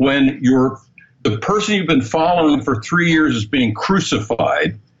when the person you've been following for 3 years is being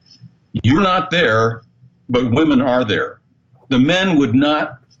crucified, You're not there, but women are there. The men would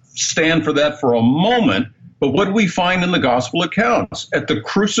not stand for that for a moment. But what do we find in the gospel accounts? At the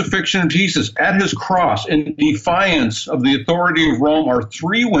crucifixion of Jesus, at his cross, in defiance of the authority of Rome, are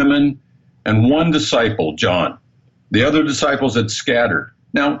 3 women and 1 disciple, John. The other disciples had scattered.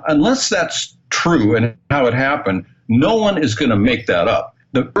 Now, unless that's true and how it happened, no one is going to make that up.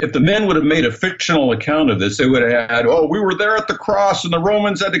 If the men would have made a fictional account of this, they would have had, we were there at the cross and the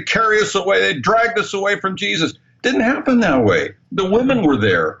Romans had to carry us away. They dragged us away from Jesus. Didn't happen that way. The women were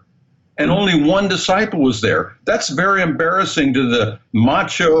there. And only 1 disciple was there. That's very embarrassing to the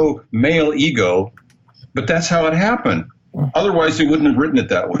macho male ego, but that's how it happened. Otherwise, they wouldn't have written it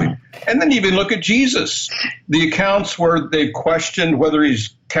that way. And then even look at Jesus. The accounts where they questioned whether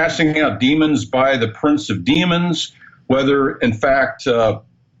he's casting out demons by the prince of demons, whether, in fact,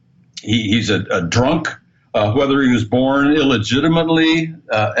 he's a drunk, whether he was born illegitimately,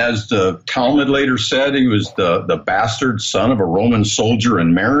 as the Talmud later said, he was the bastard son of a Roman soldier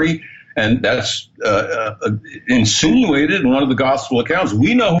and Mary. And that's insinuated in one of the gospel accounts.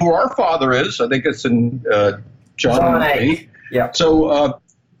 We know who our father is. I think it's in John 8. Yeah. So,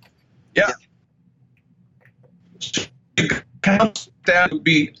 accounts that would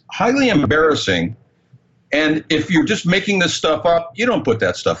be highly embarrassing. And if you're just making this stuff up, you don't put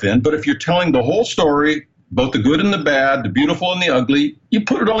that stuff in. But if you're telling the whole story, both the good and the bad, the beautiful and the ugly, you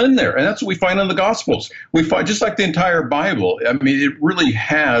put it all in there. And that's what we find in the Gospels. We find, just like the entire Bible, I mean, it really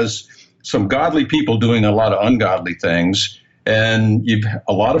has some godly people doing a lot of ungodly things, and you've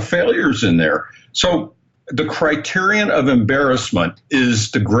a lot of failures in there. So the criterion of embarrassment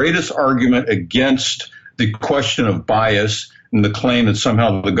is the greatest argument against the question of bias and the claim that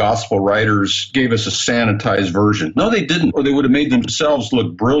somehow the gospel writers gave us a sanitized version. No, they didn't, or they would have made themselves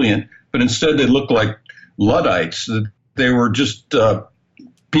look brilliant, but instead they looked like Luddites. They were just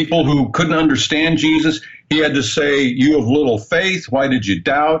people who couldn't understand Jesus. He had to say, "You have little faith, why did you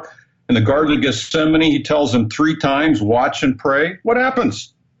doubt?" In the Garden of Gethsemane, he tells them 3 times, "Watch and pray." What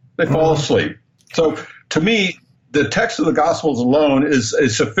happens? They fall asleep. So to me, the text of the Gospels alone is a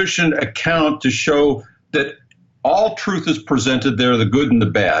sufficient account to show that all truth is presented there, the good and the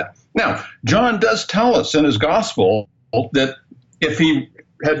bad. Now, John does tell us in his Gospel that if he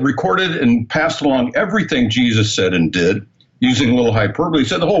had recorded and passed along everything Jesus said and did, using a little hyperbole, he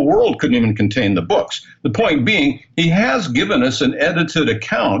said the whole world couldn't even contain the books. The point being, he has given us an edited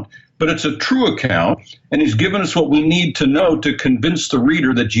account, but it's a true account, and he's given us what we need to know to convince the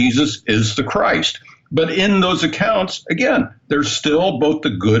reader that Jesus is the Christ. But in those accounts, again, there's still both the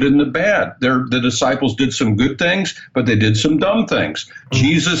good and the bad. The disciples did some good things, but they did some dumb things.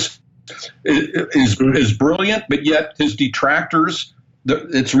 Jesus is brilliant, but yet his detractors,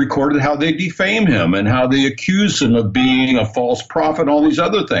 it's recorded how they defame him and how they accuse him of being a false prophet, all these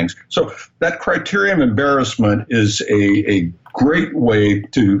other things. So that criterion of embarrassment is a great way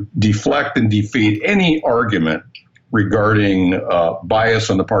to deflect and defeat any argument regarding bias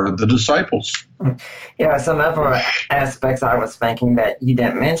on the part of the disciples. Yeah, some other aspects I was thinking that you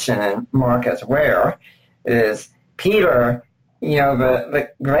didn't mention, and Mark as well, is Peter. You know, the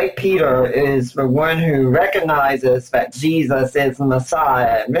great Peter is the one who recognizes that Jesus is the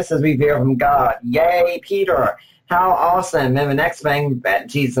Messiah, and this is revealed from God. Yay, Peter! How awesome! And the next thing that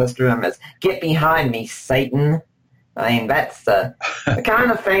Jesus to him is, "Get behind me, Satan." I mean, that's the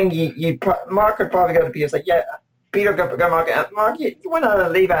kind of thing Mark would probably go to Peter and say, "Yeah, Peter, go Mark, you want to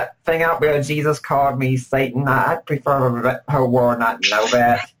leave that thing out where Jesus called me Satan? I'd prefer the whole world not know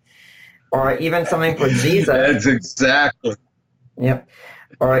that." Or even something for Jesus. That's exactly. Yep.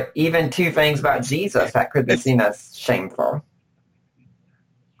 Or even 2 things about Jesus that could be seen as shameful.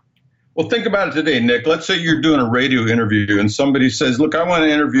 Well, think about it today, Nick. Let's say you're doing a radio interview and somebody says, "Look, I want to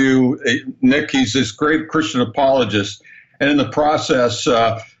interview Nick. He's this great Christian apologist." And in the process,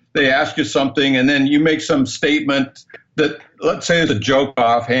 they ask you something, and then you make some statement that, let's say, is a joke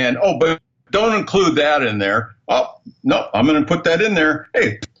offhand. "Oh, but don't include that in there." "Oh, no, I'm going to put that in there."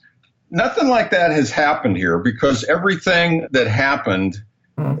 Hey, nothing like that has happened here, because everything that happened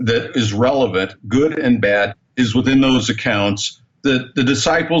that is relevant, good and bad, is within those accounts. The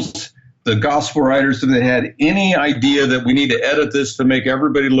disciples, the gospel writers, if they had any idea that we need to edit this to make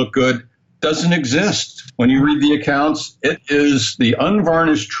everybody look good, doesn't exist. When you read the accounts, it is the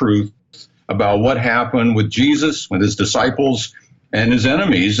unvarnished truth about what happened with Jesus, with his disciples, and his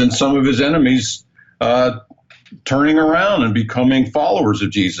enemies, and some of his enemies turning around and becoming followers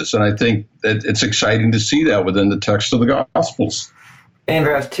of Jesus. And I think that it's exciting to see that within the text of the Gospels. And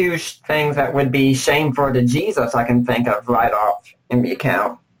there's 2 things that would be shameful to Jesus I can think of right off in the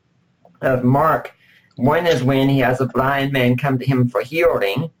account of Mark. One is when he has a blind man come to him for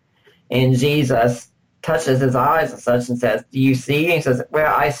healing, and Jesus touches his eyes and such and says, do you see? And he says,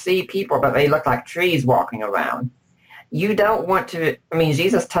 well, I see people, but they look like trees walking around. You don't want to,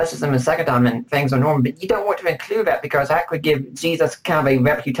 Jesus touches him a second time and things are normal, but you don't want to include that because that could give Jesus kind of a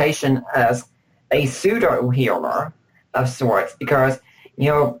reputation as a pseudo-healer of sorts because,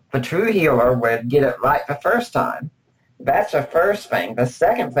 the true healer would get it right the first time. That's the first thing. The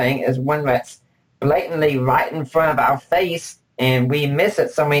second thing is one that's blatantly right in front of our face, and we miss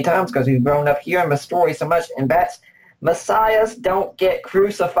it so many times because we've grown up hearing the story so much, and that's Messiahs don't get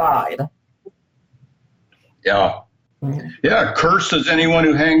crucified. Yeah. Yeah, cursed is anyone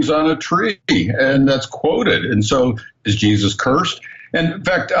who hangs on a tree, and that's quoted. And so is Jesus cursed? And in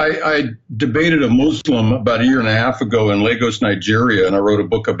fact, I debated a Muslim about a year and a half ago in Lagos, Nigeria, and I wrote a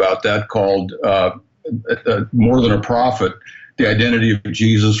book about that called More Than a Prophet, The Identity of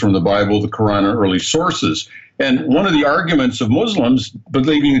Jesus from the Bible, the Quran, and Early Sources. And one of the arguments of Muslims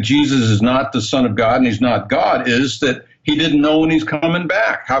believing that Jesus is not the Son of God and he's not God is that he didn't know when he's coming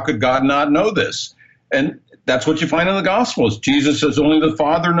back. How could God not know this? And that's what you find in the Gospels. Jesus says only the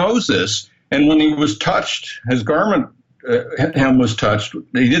Father knows this. And when he was touched, his garment hem was touched.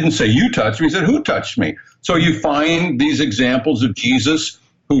 He didn't say, you touched me. He said, who touched me? So you find these examples of Jesus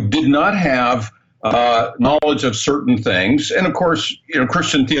who did not have knowledge of certain things. And of course,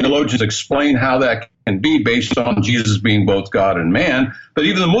 Christian theologians explain how that can be based on Jesus being both God and man. But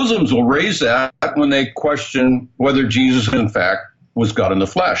even the Muslims will raise that when they question whether Jesus, in fact, was God in the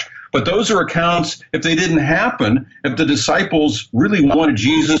flesh. But those are accounts, if they didn't happen, if the disciples really wanted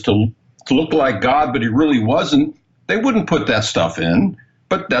Jesus to look like God, but he really wasn't, they wouldn't put that stuff in.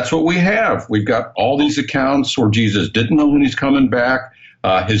 But that's what we have. We've got all these accounts where Jesus didn't know when he's coming back.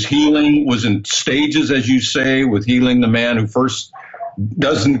 His healing was in stages, as you say, with healing the man who first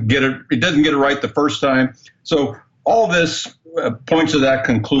doesn't get it right the first time. So all this points to that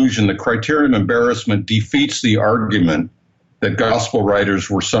conclusion. The criterion of embarrassment defeats the argument that gospel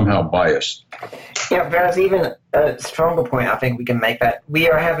writers were somehow biased. Yeah, there's even a stronger point I think we can make, that we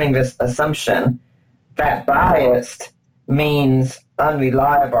are having this assumption that biased means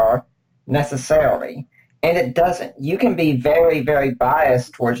unreliable necessarily. And it doesn't. You can be very, very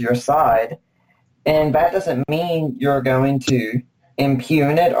biased towards your side, and that doesn't mean you're going to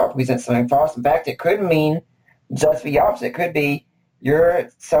impugn it or present something false. In fact, it could mean just the opposite. It could be you're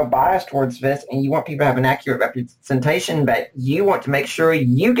so biased towards this and you want people to have an accurate representation, but you want to make sure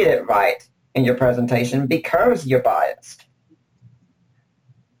you get it right in your presentation because you're biased.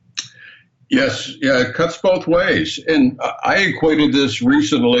 Yes, yeah, it cuts both ways. And I equated this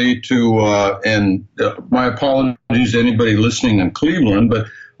recently to, my apologies to anybody listening in Cleveland, but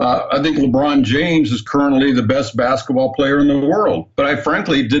I think LeBron James is currently the best basketball player in the world. But I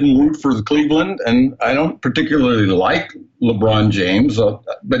frankly didn't root for the Cleveland, and I don't particularly like LeBron James,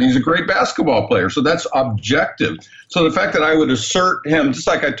 but he's a great basketball player. So that's objective. So the fact that I would assert him, just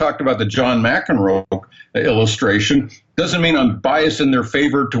like I talked about the John McEnroe illustration, doesn't mean I'm biased in their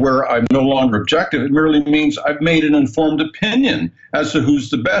favor to where I'm no longer objective. It merely means I've made an informed opinion as to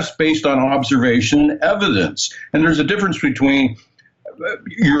who's the best based on observation and evidence. And there's a difference between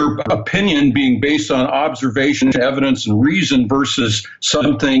your opinion being based on observation, evidence, and reason versus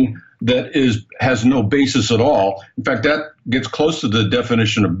something that has no basis at all. In fact, that gets close to the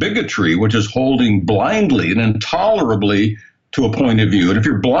definition of bigotry, which is holding blindly and intolerably to a point of view. And if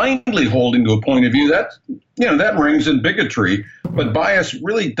you're blindly holding to a point of view, that rings in bigotry. But bias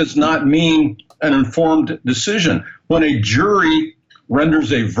really does not mean an informed decision. When a jury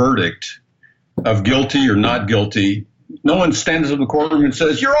renders a verdict of guilty or not guilty, no one stands in the courtroom and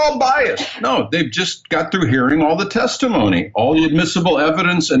says, you're all biased. No, they've just got through hearing all the testimony, all the admissible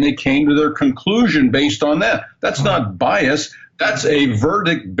evidence, and they came to their conclusion based on that. That's not bias. That's a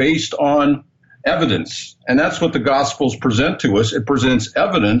verdict based on evidence. And that's what the Gospels present to us. It presents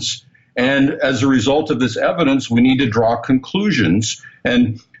evidence. And as a result of this evidence, we need to draw conclusions.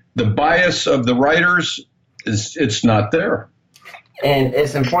 And the bias of the writers, it's not there. And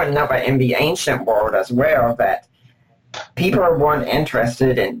it's important to note that in the ancient world as well that people weren't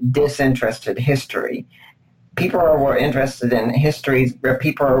interested in disinterested history. People were interested in histories where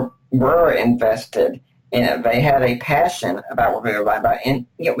people were invested in it. They had a passion about what they were writing about. And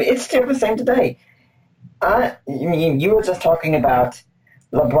it's still the same today. You were just talking about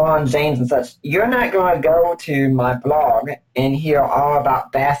LeBron James and such. You're not going to go to my blog and hear all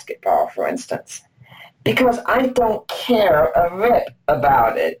about basketball, for instance, because I don't care a rip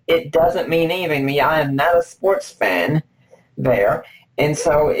about it. It doesn't mean anything to me. I am not a sports fan there. And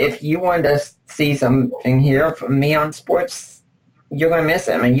so if you wanted to see something here from me on sports, you're going to miss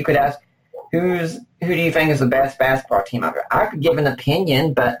it. I mean, you could ask, who do you think is the best basketball team out there? I could give an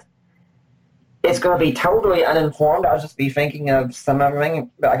opinion, but it's going to be totally uninformed. I'll just be thinking of some of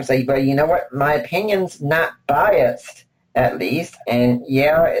them. I can say, but you know what? My opinion's not biased, at least. And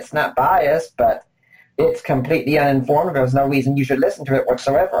yeah, it's not biased, but it's completely uninformed. There's no reason you should listen to it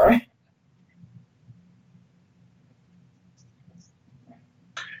whatsoever.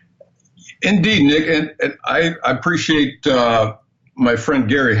 Indeed, Nick. And I appreciate my friend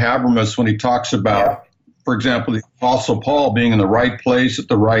Gary Habermas when he talks about, for example, the Apostle Paul being in the right place at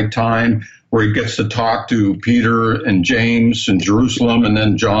the right time, where he gets to talk to Peter and James in Jerusalem, and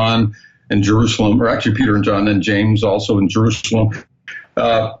then John in Jerusalem, or actually Peter and John, and James also in Jerusalem.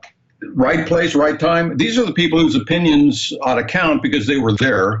 Right place, right time. These are the people whose opinions ought to count because they were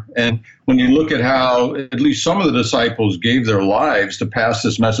there. And when you look at how at least some of the disciples gave their lives to pass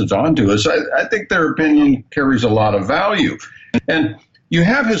this message on to us, I think their opinion carries a lot of value. And you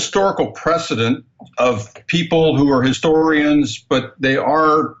have historical precedent of people who are historians, but they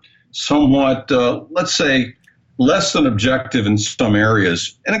are somewhat, let's say, less than objective in some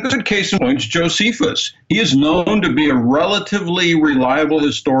areas. And a good case in point is Josephus. He is known to be a relatively reliable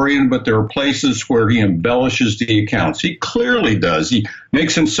historian, but there are places where he embellishes the accounts. He clearly does. He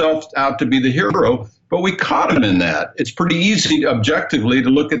makes himself out to be the hero, but we caught him in that. It's pretty easy objectively to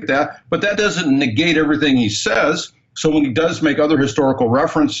look at that, but that doesn't negate everything he says. So when he does make other historical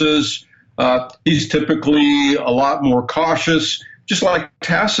references, he's typically a lot more cautious, just like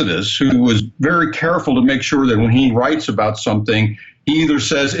Tacitus, who was very careful to make sure that when he writes about something, he either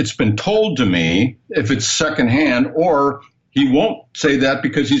says it's been told to me, if it's secondhand, or he won't say that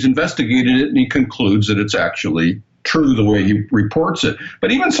because he's investigated it and he concludes that it's actually true the way he reports it.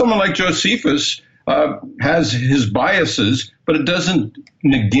 But even someone like Josephus has his biases, but it doesn't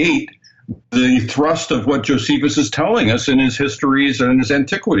negate the thrust of what Josephus is telling us in his histories and his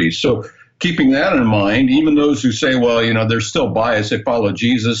antiquities. So keeping that in mind, even those who say, well, you know, they're still biased, they follow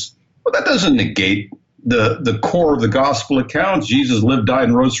Jesus, well, that doesn't negate the core of the gospel accounts. Jesus lived, died,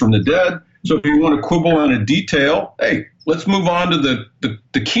 and rose from the dead. So if you want to quibble on a detail, hey, let's move on to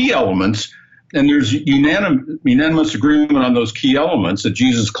the key elements. And there's unanimous agreement on those key elements, that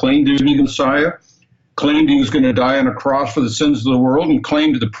Jesus claimed to be the Messiah, claimed he was going to die on a cross for the sins of the world, and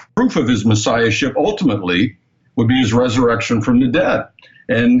claimed the proof of his messiahship ultimately would be his resurrection from the dead.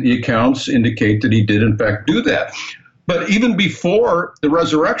 And the accounts indicate that he did, in fact, do that. But even before the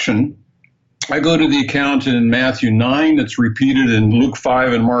resurrection, I go to the account in Matthew 9 that's repeated in Luke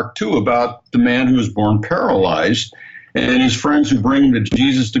 5 and Mark 2 about the man who was born paralyzed and his friends who bring him to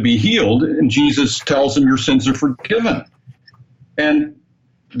Jesus to be healed. And Jesus tells him, your sins are forgiven. And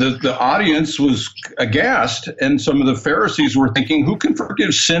the audience was aghast, and some of the Pharisees were thinking, who can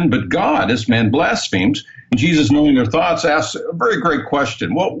forgive sin but God? This man blasphemes. And Jesus, knowing their thoughts, asks a very great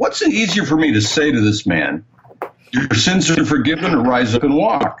question. Well, what's easier for me to say to this man? Your sins are forgiven, or rise up and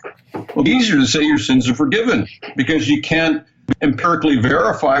walk? Well, easier to say your sins are forgiven, because you can't empirically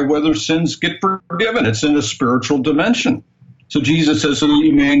verify whether sins get forgiven. It's in a spiritual dimension. So Jesus says, so that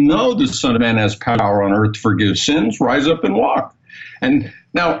you may know the Son of Man has power on earth to forgive sins, rise up and walk. And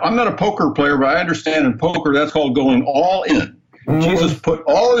now, I'm not a poker player, but I understand in poker that's called going all in. Jesus put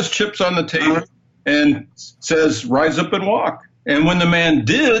all his chips on the table and says, rise up and walk. And when the man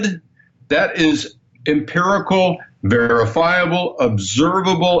did, that is empirical, verifiable,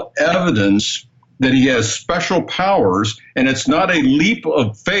 observable evidence that he has special powers. And it's not a leap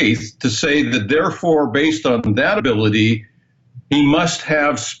of faith to say that, therefore, based on that ability, he must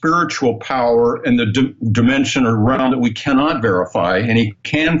have spiritual power in the dimension or realm that we cannot verify, and he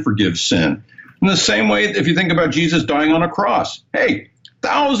can forgive sin. In the same way, if you think about Jesus dying on a cross, hey,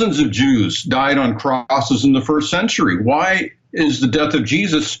 thousands of Jews died on crosses in the first century. Why is the death of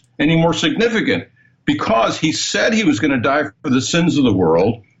Jesus any more significant? Because he said he was going to die for the sins of the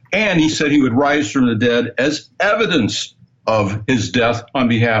world, and he said he would rise from the dead as evidence of his death on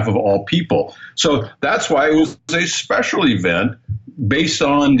behalf of all people. So that's why it was a special event based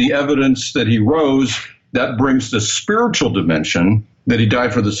on the evidence that he rose. That brings the spiritual dimension, that he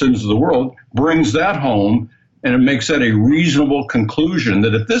died for the sins of the world, brings that home, and it makes that a reasonable conclusion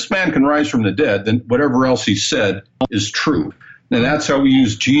that if this man can rise from the dead, then whatever else he said is true. And that's how we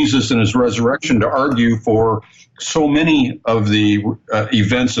use Jesus and his resurrection to argue for so many of the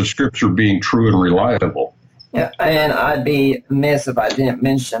events of Scripture being true and reliable. Yeah, and I'd be amiss if I didn't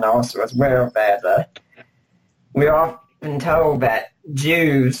mention also as well that we're often told that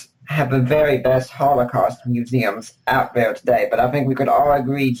Jews have the very best Holocaust museums out there today, but I think we could all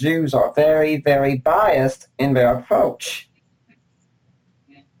agree Jews are very, very biased in their approach.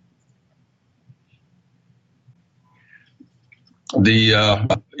 The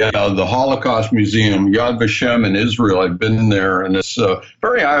Holocaust Museum, Yad Vashem in Israel, I've been there, and it's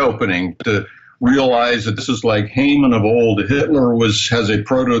very eye-opening to realize that this is like Haman of old. Hitler has a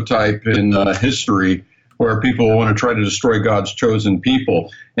prototype in history where people want to try to destroy God's chosen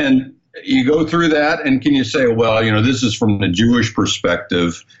people. And you go through that, and can you say, well, this is from the Jewish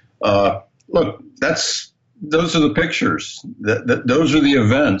perspective? Look, those are the pictures. Those are the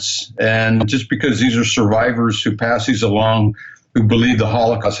events. And just because these are survivors who pass these along, who believe the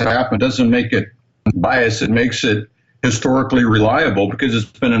Holocaust happened, doesn't make it biased. It makes it historically reliable because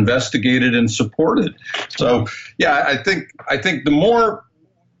it's been investigated and supported. So, yeah, I think the more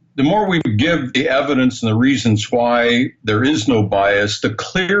we give the evidence and the reasons why there is no bias, the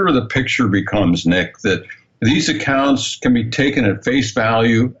clearer the picture becomes, Nick, that these accounts can be taken at face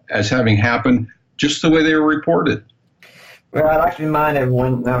value as having happened just the way they were reported. Well, I'd like to remind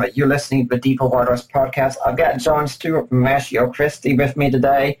everyone you're listening to the Deeper Waters podcast. I've got John Stewart from Ratio Christi with me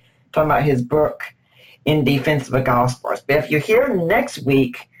today, talking about his book, In Defense of the Gospels. But if you're here next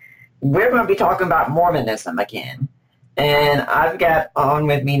week, we're going to be talking about Mormonism again. And I've got on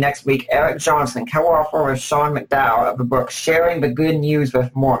with me next week Eric Johnson, co-author with Sean McDowell of the book Sharing the Good News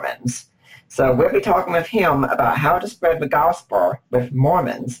with Mormons. So we'll be talking with him about how to spread the gospel with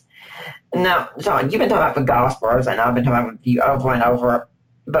Mormons. Now, John, you've been talking about the Gospels, and I've been talking with you over and over,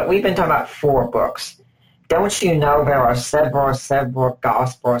 but we've been talking about 4 books. Don't you know there are several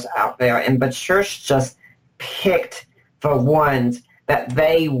Gospels out there, and the church just picked the ones that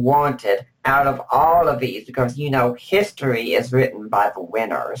they wanted out of all of these because, history is written by the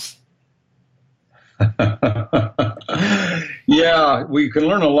winners. Yeah, we can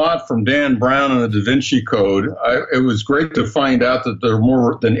learn a lot from Dan Brown and the Da Vinci Code. It was great to find out that there were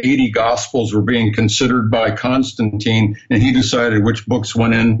more than 80 Gospels were being considered by Constantine, and he decided which books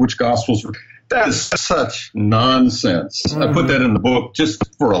went in, which Gospels were. That is such nonsense. Mm-hmm. I put that in the book just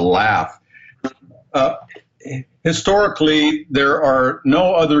for a laugh. Historically, there are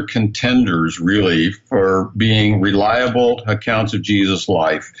no other contenders, really, for being reliable accounts of Jesus'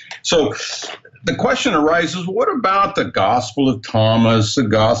 life. So the question arises, what about the Gospel of Thomas, the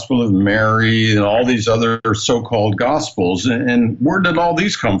Gospel of Mary, and all these other so-called Gospels? And where did all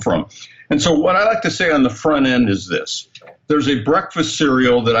these come from? And so what I like to say on the front end is this. There's a breakfast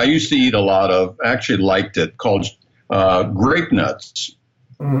cereal that I used to eat a lot of, I actually liked it, called Grape Nuts.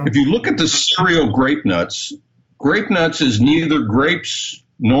 Mm-hmm. If you look at the cereal Grape Nuts is neither grapes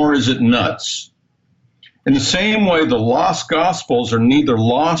nor is it nuts. In the same way, the lost Gospels are neither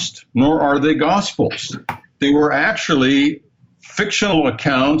lost nor are they Gospels. They were actually fictional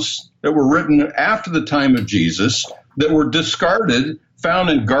accounts that were written after the time of Jesus that were discarded,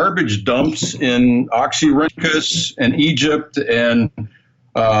 found in garbage dumps in Oxyrhynchus and Egypt and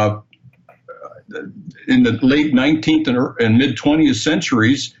in the late 19th and mid-20th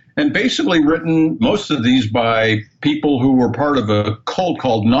centuries, and basically written, most of these, by people who were part of a cult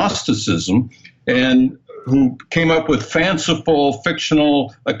called Gnosticism and who came up with fanciful,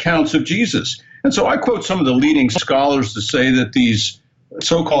 fictional accounts of Jesus. And so I quote some of the leading scholars to say that these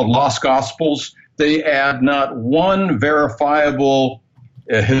so-called lost Gospels, they add not one verifiable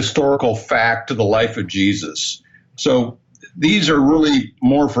historical fact to the life of Jesus. So these are really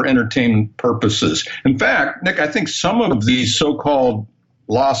more for entertainment purposes. In fact, Nick, I think some of these so-called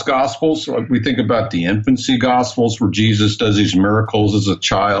lost Gospels, we think about the infancy Gospels where Jesus does these miracles as a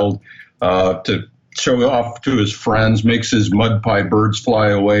child to show off to his friends, makes his mud pie birds fly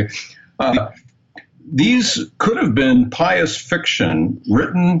away. These could have been pious fiction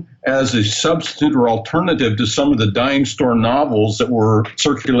written as a substitute or alternative to some of the dime store novels that were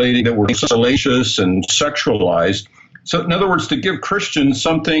circulating that were salacious and sexualized. So in other words, to give Christians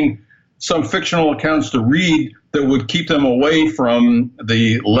some fictional accounts to read that would keep them away from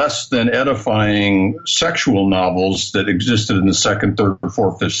the less than edifying sexual novels that existed in the 2nd, 3rd,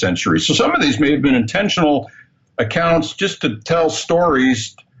 4th, 5th century. So some of these may have been intentional accounts just to tell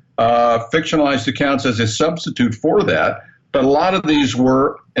stories, fictionalized accounts as a substitute for that. But a lot of these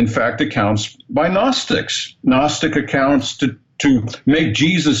were, in fact, accounts by Gnostics, Gnostic accounts to make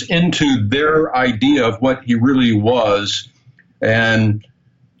Jesus into their idea of what he really was. And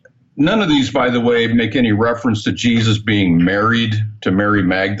none of these, by the way, make any reference to Jesus being married to Mary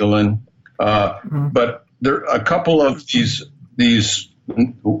Magdalene. But there are a couple of these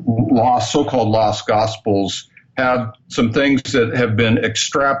so-called lost Gospels have some things that have been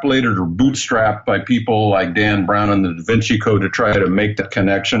extrapolated or bootstrapped by people like Dan Brown and the Da Vinci Code to try to make that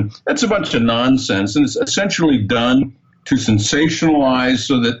connection. That's a bunch of nonsense, and it's essentially done to sensationalize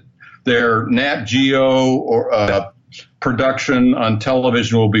so that their Nat Geo or production on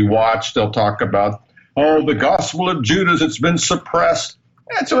television will be watched. They'll talk about, the Gospel of Judas, it's been suppressed.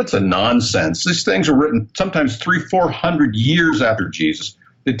 And so it's a nonsense. These things are written sometimes 300-400 years after Jesus.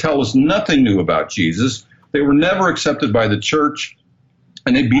 They tell us nothing new about Jesus. They were never accepted by the church,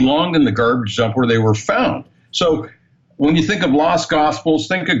 and they belonged in the garbage dump where they were found. So when you think of lost gospels,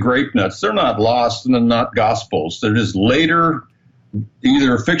 think of grape nuts. They're not lost and they're not gospels. They're just later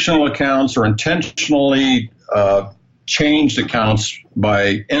either fictional accounts or intentionally changed accounts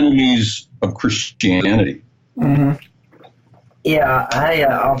by enemies of Christianity. Mm-hmm. Yeah, I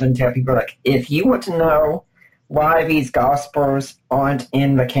often tell people, like, if you want to know why these gospels aren't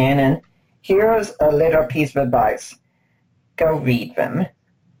in the canon, here's a little piece of advice. Go read them.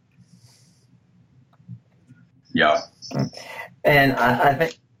 Yeah. And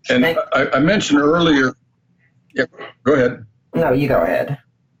I mentioned earlier. Yeah, go ahead. No, you go ahead.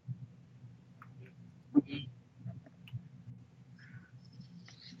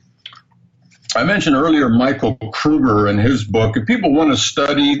 I mentioned earlier Michael Kruger and his book. If people want to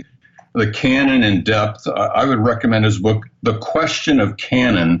study the canon in depth, I would recommend his book, The Question of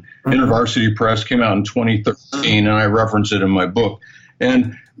Canon. InterVarsity Press came out in 2013, and I reference it in my book.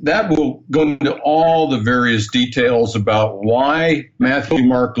 And that will go into all the various details about why Matthew,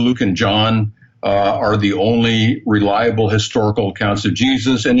 Mark, Luke, and John are the only reliable historical accounts of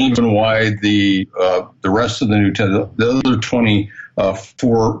Jesus, and even why the rest of the New Testament, the other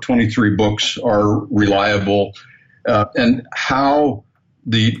 23 books are reliable, and how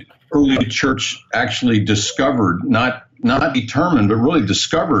the early church actually discovered, not determined, but really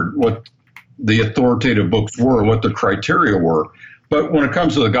discovered what the authoritative books were, what the criteria were. But when it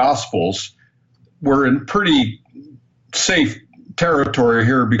comes to the Gospels, we're in pretty safe territory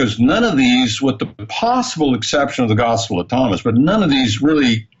here, because none of these, with the possible exception of the Gospel of Thomas, but none of these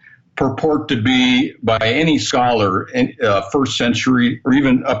really purport to be, by any scholar, first century or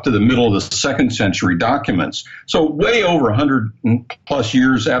even up to the middle of the second century documents. So way over 100 plus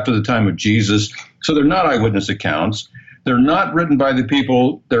years after the time of Jesus. So they're not eyewitness accounts. They're not written by the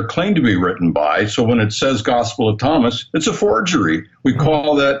people they're claimed to be written by. So when it says Gospel of Thomas, it's a forgery. We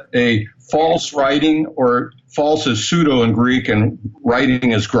call that a false writing, or false is pseudo in Greek and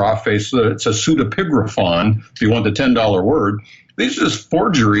writing is graphe, so it's a pseudepigraphon, if you want the $10 word. These are just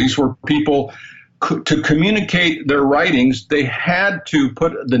forgeries where people, to communicate their writings, they had to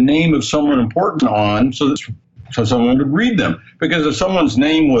put the name of someone important on so someone would read them. Because if someone's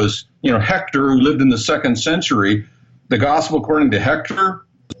name was, Hector, who lived in the 2nd century, the Gospel according to Hector,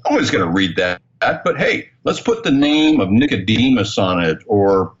 nobody's going to read that. But hey, let's put the name of Nicodemus on it,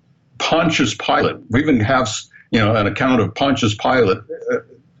 or Pontius Pilate. We even have, an account of Pontius Pilate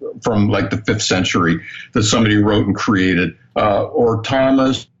from like the 5th century that somebody wrote and created, or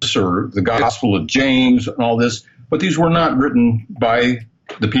Thomas, or the Gospel of James, and all this. But these were not written by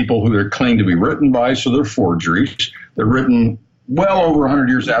the people who they're claimed to be written by, so they're forgeries. They're written well over 100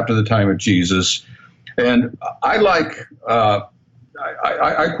 years after the time of Jesus. And I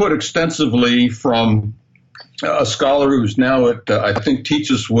quote extensively from a scholar who's now at, I think,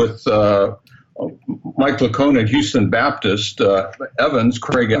 teaches with Mike Lacona at Houston Baptist,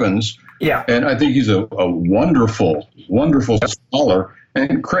 Craig Evans. Yeah. And I think he's a wonderful, wonderful scholar.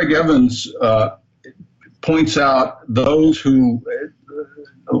 And Craig Evans points out those who,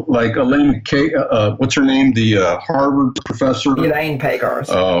 like Elaine what's her name? The Harvard professor? Elaine Pagels.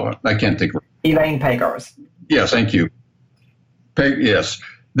 Oh, I can't think of her. Elaine Pagels. Yes, thank you.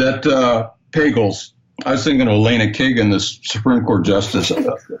 That Pagels. I was thinking of Elena Kagan, the Supreme Court Justice.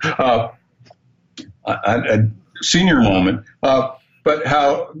 A senior moment. But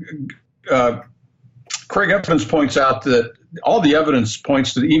how Craig Evans points out that all the evidence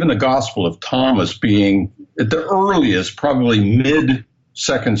points to even the Gospel of Thomas being at the earliest, probably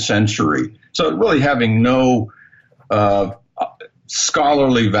mid-2nd century. So really having no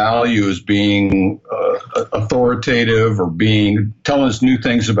scholarly value as being authoritative or being telling us new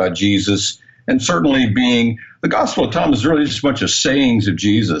things about Jesus, and certainly being the Gospel of Thomas is really just a bunch of sayings of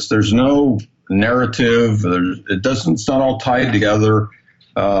Jesus. There's no narrative. It's not all tied together.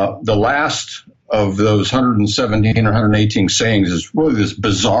 The last of those 117 or 118 sayings is really this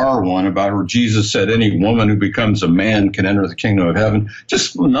bizarre one about where Jesus said any woman who becomes a man can enter the kingdom of heaven.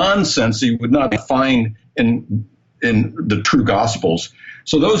 Just nonsense you would not find in the true Gospels.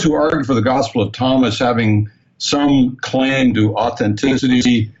 So those who argue for the Gospel of Thomas having some claim to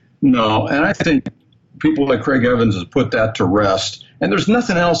authenticity, no. And I think people like Craig Evans has put that to rest. And there's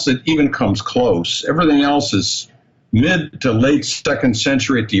nothing else that even comes close. Everything else is mid to late 2nd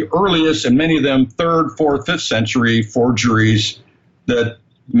century at the earliest, and many of them 3rd, 4th, 5th century forgeries that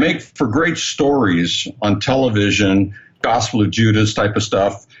make for great stories on television, Gospel of Judas type of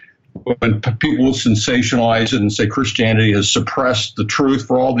stuff. When people will sensationalize it and say Christianity has suppressed the truth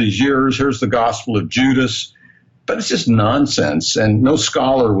for all these years, here's the Gospel of Judas. but it's just nonsense, and no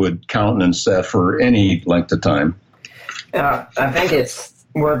scholar would countenance that for any length of time. I think it's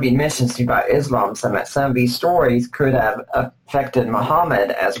worth being mentioned about Islam, so that some of these stories could have affected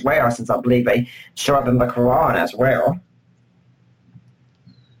Muhammad as well, since I believe they show up in the Quran as well.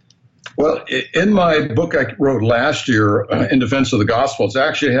 Well, in my book I wrote last year, In Defense of the Gospels, I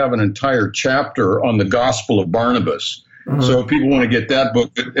actually have an entire chapter on the Gospel of Barnabas. Mm-hmm. So if people want to get that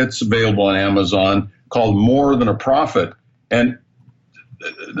book, it's available on Amazon, called More Than a Prophet. And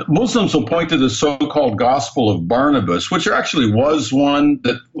Muslims will point to the so-called Gospel of Barnabas, which actually was one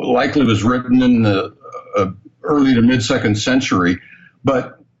that likely was written in the early to mid-2nd century.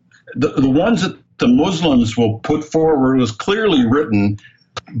 But the ones that the Muslims will put forward was clearly written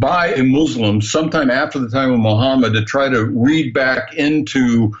by a Muslim sometime after the time of Muhammad to try to read back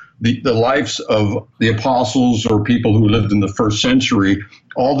into the lives of the apostles or people who lived in the 1st century,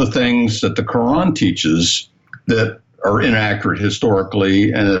 all the things that the Quran teaches that are inaccurate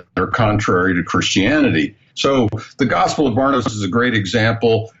historically and that are contrary to Christianity. So the Gospel of Barnabas is a great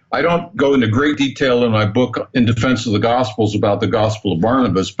example. I don't go into great detail in my book, In Defense of the Gospels, about the Gospel of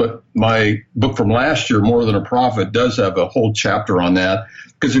Barnabas, but my book from last year, More Than a Prophet, does have a whole chapter on that.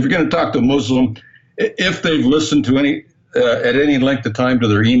 Because if you're going to talk to a Muslim, if they've listened to at any length of time to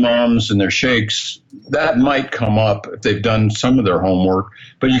their imams and their sheikhs, that might come up if they've done some of their homework,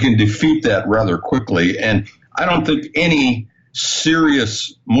 but you can defeat that rather quickly. And I don't think any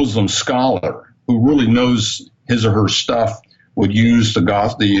serious Muslim scholar who really knows his or her stuff would use the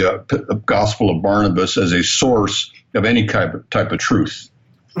Gospel of Barnabas as a source of any type of truth.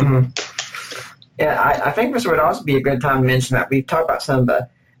 Mm-hmm. Yeah, I think this would also be a good time to mention that we've talked about some of the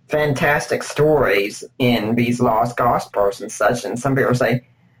fantastic stories in these lost Gospels and such, and some people say,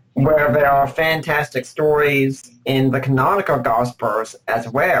 where there are fantastic stories in the canonical Gospels as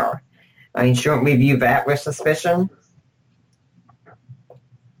well. I mean, shouldn't we view that with suspicion?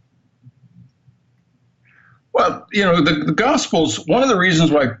 Well, the Gospels, one of the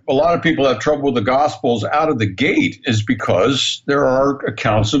reasons why a lot of people have trouble with the Gospels out of the gate is because there are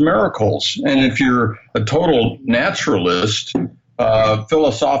accounts of miracles. And if you're a total naturalist,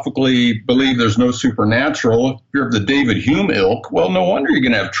 philosophically believe there's no supernatural, if you're of the David Hume ilk, well, no wonder you're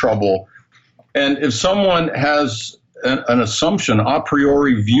going to have trouble. And if someone has an assumption, a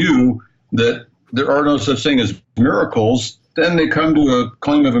priori view that there are no such thing as miracles, then they come to a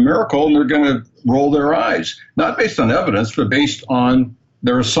claim of a miracle and they're going to roll their eyes, not based on evidence, but based on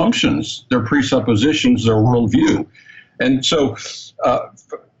their assumptions, their presuppositions, their worldview. And so,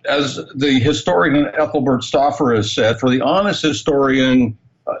 as the historian Ethelbert Stauffer has said, for the honest historian,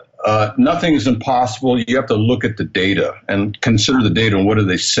 nothing is impossible. You have to look at the data and consider the data and what do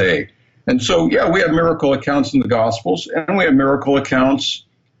they say. And so, yeah, we have miracle accounts in the Gospels, and we have miracle accounts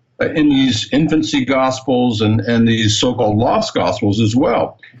in these infancy Gospels and these so-called lost Gospels as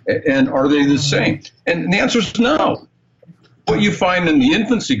well. And are they the same? And the answer is no. What you find in the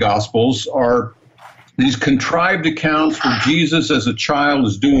infancy Gospels are these contrived accounts where Jesus as a child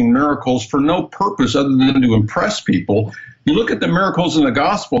is doing miracles for no purpose other than to impress people. You look at the miracles in the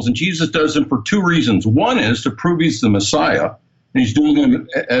Gospels, and Jesus does them for two reasons. One is to prove he's the Messiah, and he's doing them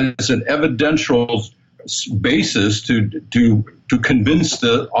as an evidential basis to convince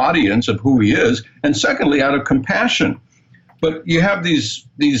the audience of who he is, and secondly, out of compassion. But you have these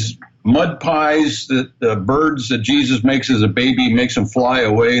mud pies, that birds that Jesus makes as a baby, makes them fly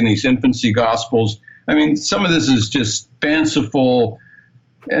away in these infancy Gospels. I mean, some of this is just fanciful.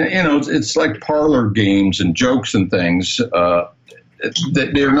 It's like parlor games and jokes and things.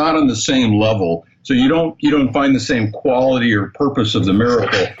 They're not on the same level, so you don't find the same quality or purpose of the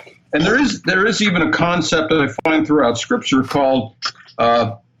miracle. And there is even a concept that I find throughout Scripture called,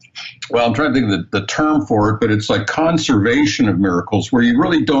 I'm trying to think of the term for it, but it's like conservation of miracles, where you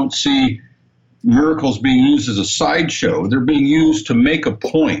really don't see miracles being used as a sideshow. They're being used to make a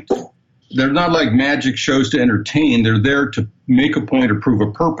point. They're not like magic shows to entertain. They're there to make a point or prove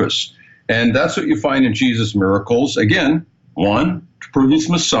a purpose. And that's what you find in Jesus' miracles. Again, one, to prove he's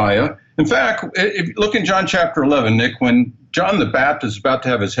Messiah. In fact, if you look in John chapter 11, Nick, when John the Baptist is about to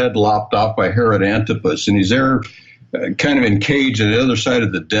have his head lopped off by Herod Antipas, and he's there kind of encaged on the other side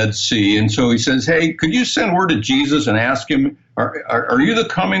of the Dead Sea. And so he says, hey, could you send word to Jesus and ask him, are you the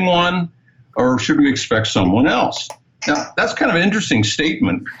coming one, or should we expect someone else? Now, that's kind of an interesting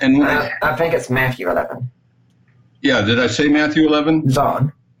statement. And I think it's Matthew 11. Yeah, did I say Matthew 11?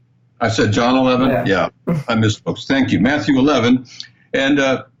 John. I said John 11? Yeah, I missed, folks. Thank you. Matthew 11.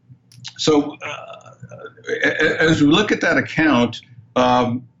 And so as we look at that account,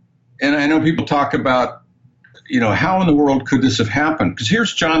 and I know people talk about, how in the world could this have happened? Because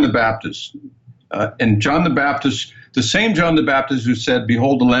here's John the Baptist. And John the Baptist, the same John the Baptist who said,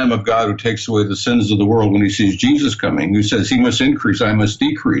 "Behold the Lamb of God who takes away the sins of the world," when he sees Jesus coming, who says, "He must increase, I must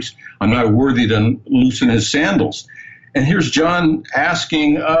decrease. I'm not worthy to loosen his sandals." And here's John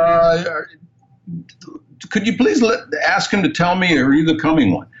asking, could you please ask him to tell me, are you the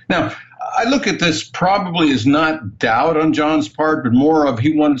coming one? Now, I look at this probably as not doubt on John's part, but more of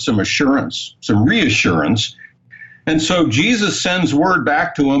he wanted some assurance, some reassurance. And so Jesus sends word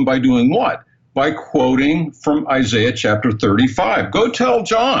back to him by doing what? By quoting from Isaiah chapter 35. Go tell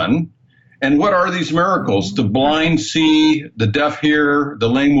John. And what are these miracles? The blind see, the deaf hear, the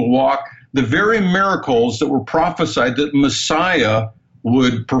lame will walk. The very miracles that were prophesied that Messiah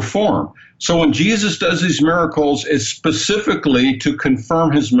would perform. So when Jesus does these miracles, it's specifically to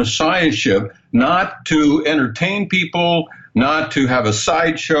confirm his messiahship, not to entertain people, not to have a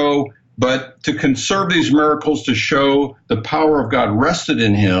sideshow, but to conserve these miracles to show the power of God rested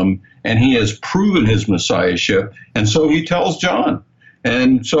in him, and he has proven his messiahship. And so he tells John.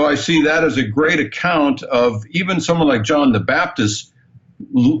 And so I see that as a great account of even someone like John the Baptist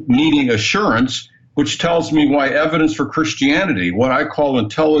needing assurance, which tells me why evidence for Christianity, what I call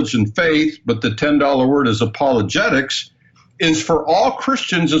intelligent faith, but the $10 word is apologetics, is for all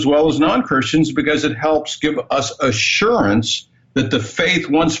Christians as well as non-Christians, because it helps give us assurance that the faith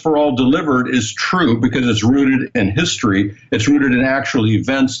once for all delivered is true, because it's rooted in history. It's rooted in actual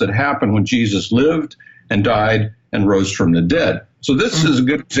events that happened when Jesus lived and died and rose from the dead. So this is a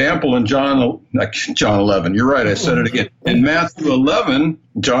good example in John 11. You're right, I said it again. In Matthew 11,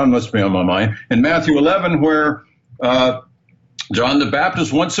 John must be on my mind. In Matthew 11, where John the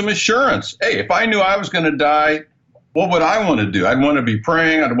Baptist wants some assurance. Hey, if I knew I was going to die, what would I want to do? I'd want to be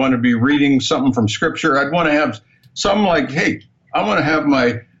praying. I'd want to be reading something from Scripture. I'd want to have some like, hey, I want to have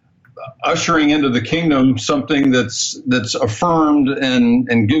my ushering into the kingdom something that's affirmed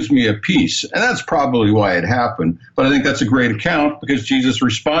and gives me a peace. And that's probably why it happened. But I think that's a great account, because Jesus'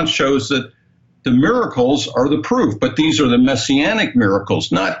 response shows that the miracles are the proof. But these are the messianic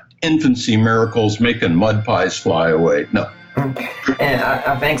miracles, not infancy miracles making mud pies fly away. No. And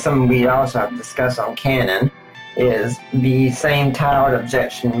I think something we also have to discuss on canon is the same tired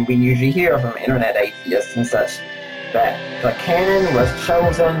objection we usually hear from internet atheists and such, that the canon was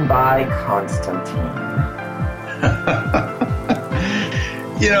chosen by Constantine.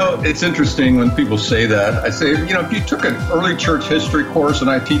 It's interesting when people say that. I say, if you took an early church history course, and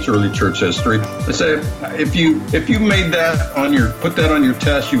I teach early church history, I say, if you made that put that on your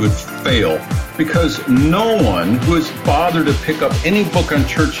test, you would fail, because no one who has bothered to pick up any book on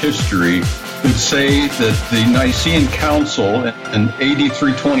church history would say that the Nicene Council in AD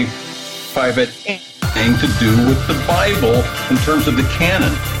 325 had anything to do with the Bible in terms of the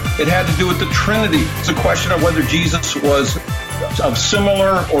canon. It had to do with the Trinity. It's a question of whether Jesus was of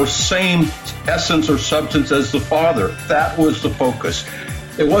similar or same essence or substance as the Father. That was the focus.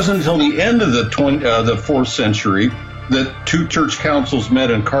 It wasn't until the end of the 4th century that two church councils met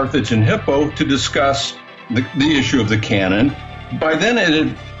in Carthage and Hippo to discuss the issue of the canon. By then,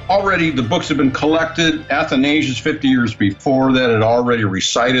 the books had been collected. Athanasius, 50 years before that, had already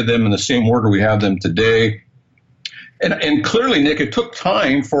recited them in the same order we have them today. And clearly, Nick, it took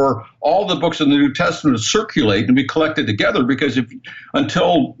time for all the books in the New Testament to circulate and be collected together, because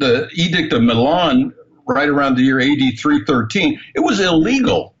until the Edict of Milan, right around the year AD 313, it was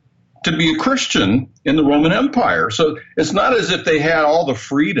illegal to be a Christian in the Roman Empire. So it's not as if they had all the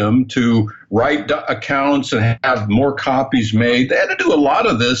freedom to write accounts and have more copies made. They had to do a lot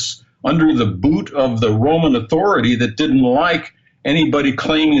of this under the boot of the Roman authority that didn't like anybody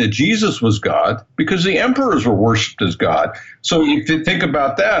claiming that Jesus was God, because the emperors were worshipped as God. So if you think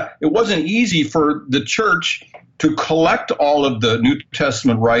about that, it wasn't easy for the church to collect all of the New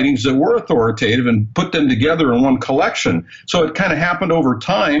Testament writings that were authoritative and put them together in one collection. So it kind of happened over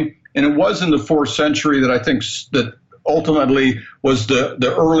time, and it was in the 4th century that I think that ultimately was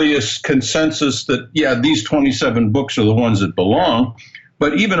the earliest consensus that, these 27 books are the ones that belong.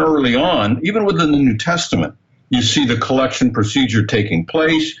 But even early on, even within the New Testament, you see the collection procedure taking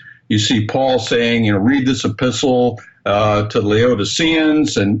place. You see Paul saying, read this epistle to the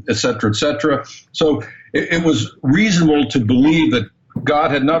Laodiceans, and et cetera, et cetera. So it was reasonable to believe that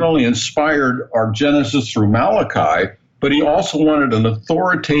God had not only inspired our Genesis through Malachi, but he also wanted an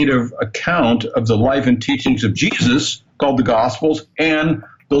authoritative account of the life and teachings of Jesus, called the Gospels, and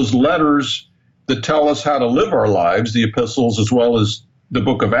those letters that tell us how to live our lives, the epistles, as well as the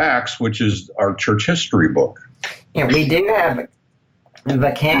book of Acts, which is our church history book. We do have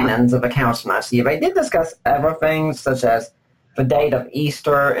the canons of the Council of Nicaea. They did discuss other things, such as the date of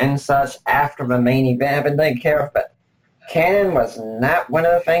Easter and such, after the main event had been taken care of, but canon was not one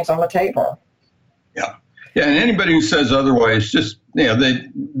of the things on the table. Yeah. Yeah, and anybody who says otherwise, just, they have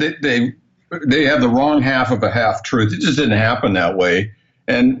the wrong half of a half truth. It just didn't happen that way.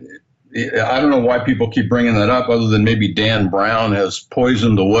 And I don't know why people keep bringing that up, other than maybe Dan Brown has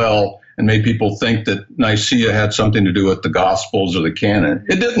poisoned the well and made people think that Nicaea had something to do with the Gospels or the canon.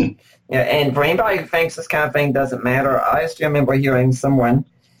 It didn't. Yeah, and for anybody who thinks this kind of thing doesn't matter, I still remember hearing someone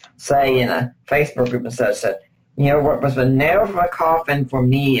say in a Facebook group and such that, what was the nail in the coffin for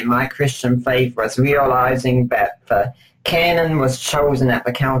me in my Christian faith was realizing that the canon was chosen at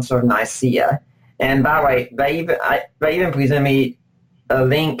the Council of Nicaea. And by the way, they even presented me a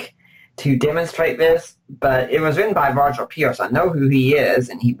link to demonstrate this, but it was written by Roger Pierce. I know who he is,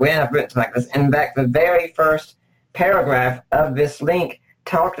 and he went up written something like this. In fact, the very first paragraph of this link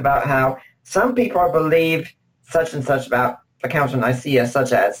talked about how some people believe such and such about the Council of Nicaea,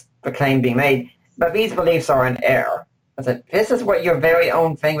 such as the claim being made, but these beliefs are in error. I said, this is what your very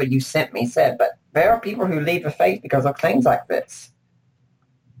own thing that you sent me said, but there are people who leave the faith because of claims like this.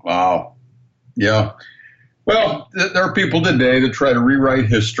 Wow. Yeah. Well, there are people today that try to rewrite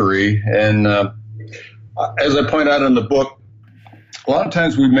history, and as I point out in the book, a lot of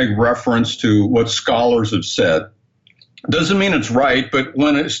times we make reference to what scholars have said. Doesn't mean it's right, but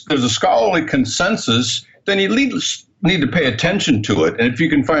when there's a scholarly consensus, then you need to pay attention to it. And if you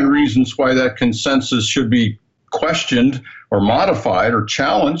can find reasons why that consensus should be questioned or modified or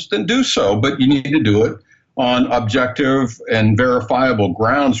challenged, then do so. But you need to do it on objective and verifiable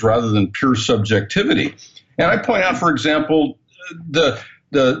grounds rather than pure subjectivity. And I point out, for example, the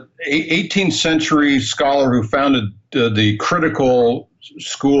 18th century scholar who founded the critical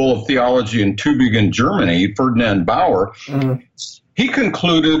school of theology in Tübingen, Germany, Ferdinand Bauer, he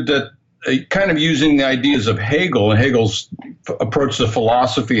concluded that kind of using the ideas of Hegel and Hegel's approach to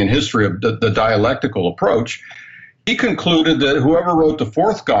philosophy and history of the dialectical approach, he concluded that whoever wrote the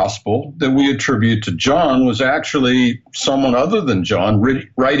fourth gospel that we attribute to John was actually someone other than John,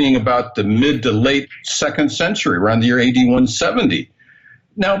 writing about the mid to late 2nd century, around the year AD 170.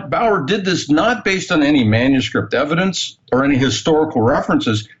 Now, Bauer did this not based on any manuscript evidence or any historical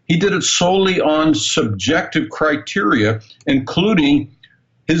references. He did it solely on subjective criteria, including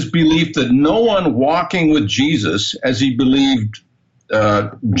his belief that no one walking with Jesus, as he believed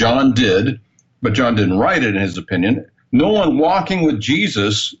John did, but John didn't write it in his opinion, no one walking with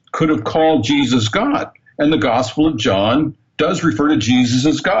Jesus could have called Jesus God. And the Gospel of John does refer to Jesus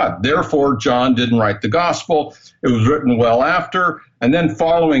as God. Therefore, John didn't write the Gospel. It was written well after. And then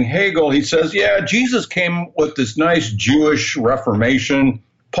following Hegel, he says, yeah, Jesus came with this nice Jewish Reformation.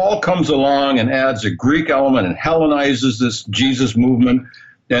 Paul comes along and adds a Greek element and Hellenizes this Jesus movement.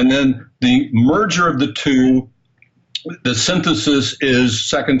 And then the merger of the two, the synthesis is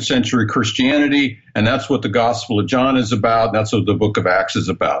 2nd century Christianity, and that's what the Gospel of John is about, and that's what the book of Acts is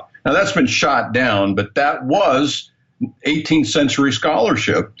about. Now, that's been shot down, but that was 18th century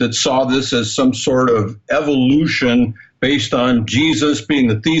scholarship that saw this as some sort of evolution based on Jesus being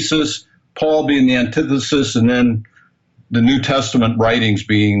the thesis, Paul being the antithesis, and then the New Testament writings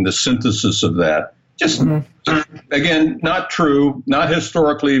being the synthesis of that. Just, again, not true, not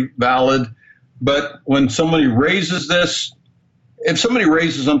historically valid. But when somebody raises this, if somebody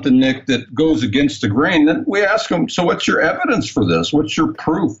raises something, Nick, that goes against the grain, then we ask them, so what's your evidence for this? What's your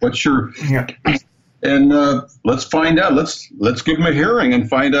proof? What's your... Yeah. And let's find out. Let's give them a hearing and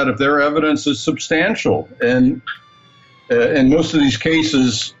find out if their evidence is substantial. And in most of these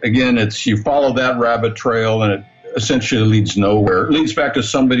cases, again, it's you follow that rabbit trail and it essentially leads nowhere. It leads back to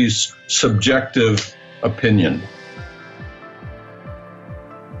somebody's subjective opinion.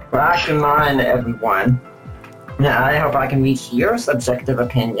 Well, I can remind everyone, now I hope I can reach your subjective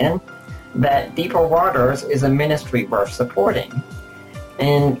opinion, that Deeper Waters is a ministry worth supporting.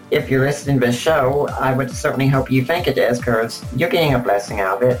 And if you're listening to this show, I would certainly hope you think it is, because you're getting a blessing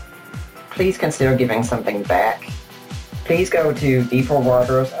out of it. Please consider giving something back. Please go to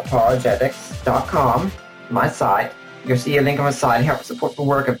deeperwatersapologetics.com, my site. You'll see a link on the site, help support the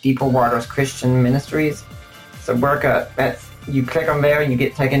work of Deeper Waters Christian Ministries. So you click on there and you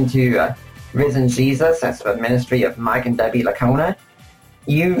get taken to Risen Jesus. That's the ministry of Mike and Debbie Lacona.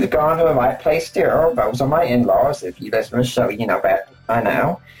 You've gone to the right place there. Those are my in-laws. If you listen to the show, you know that by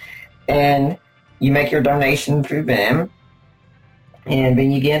now. And you make your donation through them. And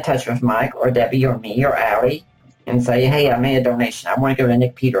then you get in touch with Mike or Debbie or me or Allie and say, hey, I made a donation. I want to go to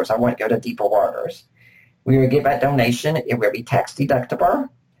Nick Peters. I want to go to Deeper Waters. We will get that donation. It will be tax deductible.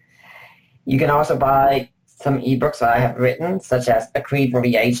 You can also buy some ebooks I have written, such as A Creed for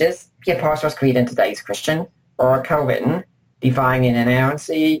the Ages, The Apostles' Creed in Today's Christian, or co-written, Defying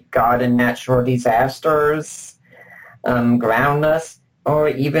Inerrancy, God and Natural Disasters, Groundless, or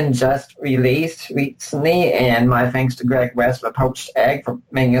even just released recently. And my thanks to Greg West of Poached Egg for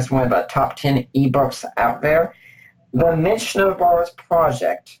making us one of the top 10 ebooks out there. The Missionary Wars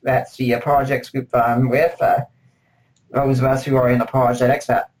Project, that's the projects group I'm with, those of us who are in the projects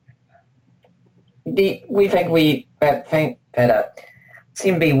that we think that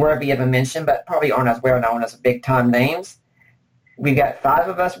seem to be worthy of a mention, but probably aren't as well known as big-time names. We've got 5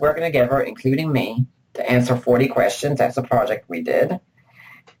 of us working together, including me, to answer 40 questions. That's a project we did.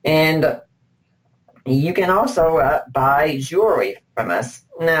 And you can also buy jewelry from us.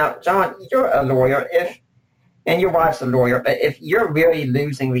 Now, John, you're a lawyer, and your wife's a lawyer, but if you're really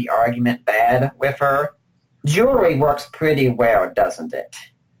losing the argument bad with her, jewelry works pretty well, doesn't it?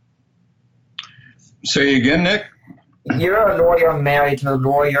 Say again, Nick? You're a lawyer married to a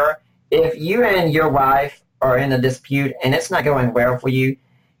lawyer. If you and your wife are in a dispute and it's not going well for you,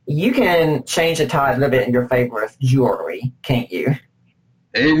 you can change the tide a little bit in your favor with jewelry, can't you?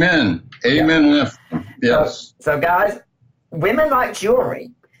 Amen. Amen. Yeah. Yes. So guys, women like jewelry.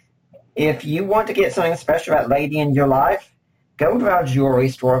 If you want to get something special about lady in your life, go to our jewelry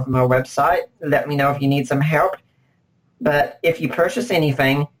store from our website. Let me know if you need some help. But if you purchase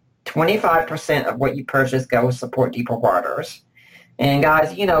anything, 25% of what you purchase goes to support Deeper Waters. And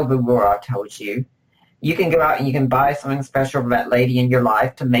guys, you know the rule I told you. You can go out and you can buy something special for that lady in your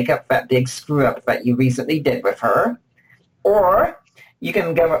life to make up that big screw-up that you recently did with her. Or you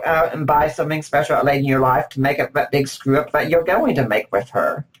can go out and buy something special for that lady in your life to make up that big screw-up that you're going to make with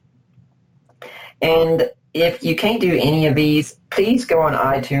her. And if you can't do any of these, please go on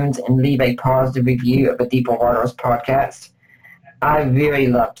iTunes and leave a positive review of the Deeper Waters podcast. I really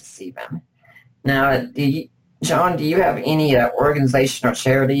love to see them. Now, John, do you have any organization or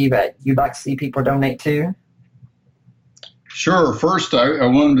charity that you'd like to see people donate to? Sure. First, I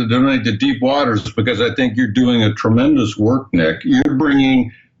wanted to donate to Deep Waters because I think you're doing a tremendous work, Nick. You're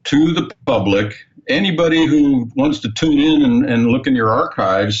bringing to the public, anybody who wants to tune in and look in your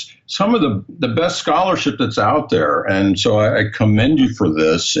archives, some of the best scholarship that's out there. And so I commend you for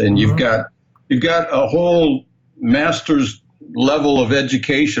this. And you've got a whole master's level of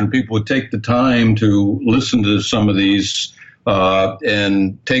education. People would take the time to listen to some of these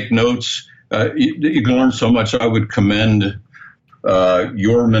and take notes. You can learn so much. I would commend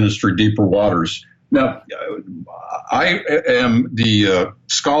your ministry, Deeper Waters. Now, I am the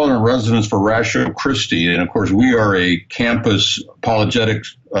scholar in residence for Ratio Christi, and of course, we are a campus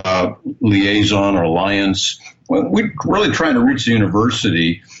apologetics liaison or alliance. We're really trying to reach the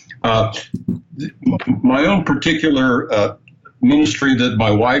university. My own particular ministry that my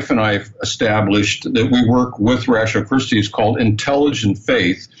wife and I have established that we work with Ratio Christi is called Intelligent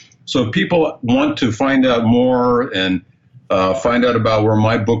Faith. So if people want to find out more and find out about where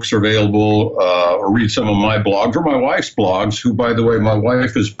my books are available or read some of my blogs or my wife's blogs, who, by the way, my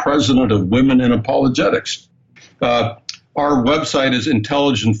wife is president of Women in Apologetics. Our website is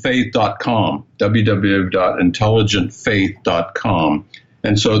intelligentfaith.com, www.intelligentfaith.com.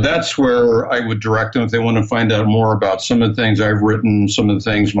 And so that's where I would direct them if they want to find out more about some of the things I've written, some of the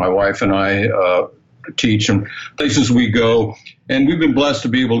things my wife and I teach, and places we go. And we've been blessed to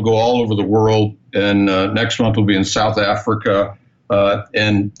be able to go all over the world. And next month we'll be in South Africa.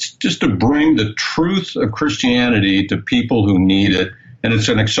 And just to bring the truth of Christianity to people who need it. And it's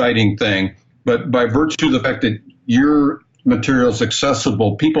an exciting thing. But by virtue of the fact that your material is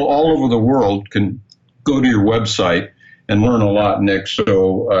accessible, people all over the world can go to your website and learn a lot, Nick.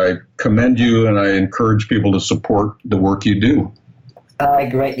 So I commend you, and I encourage people to support the work you do. I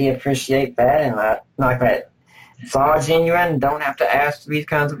greatly appreciate that, and like that. It's all genuine. Don't have to ask these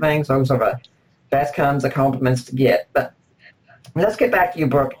kinds of things. Those are the best kinds of compliments to get. But let's get back to your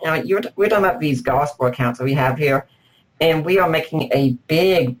book. Now, we're talking about these gospel accounts that we have here, and we are making a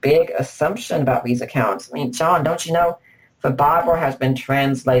big, big assumption about these accounts. I mean, John, don't you know? The Bible has been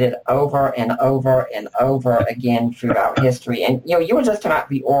translated over and over and over again throughout history. And, you were just talking about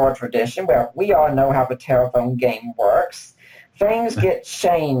the oral tradition, where we all know how the telephone game works. Things get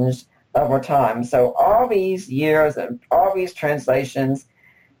changed over time. So all these years and all these translations,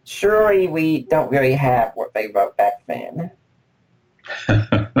 surely we don't really have what they wrote back then.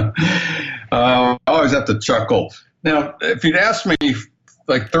 I always have to chuckle. Now, if you'd asked me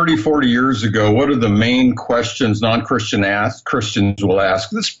like 30, 40 years ago, what are the main questions non-Christians will ask?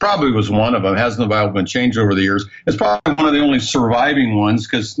 This probably was one of them. Hasn't the Bible been changed over the years? It's probably one of the only surviving ones,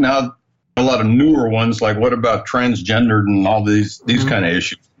 because now a lot of newer ones, like what about transgendered and all these kind of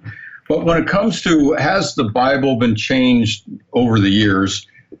issues. But when it comes to has the Bible been changed over the years,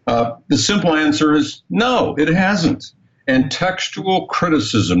 the simple answer is no, it hasn't. And textual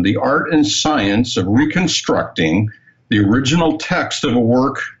criticism, the art and science of reconstructing the original text of a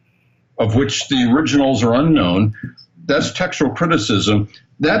work of which the originals are unknown. That's textual criticism.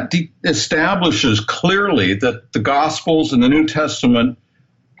 That establishes clearly that the Gospels and the New Testament,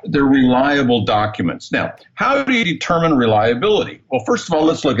 they're reliable documents. Now, how do you determine reliability? Well, first of all,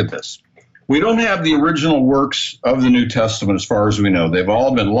 let's look at this. We don't have the original works of the New Testament as far as we know. They've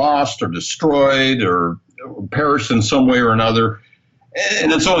all been lost or destroyed or perished in some way or another.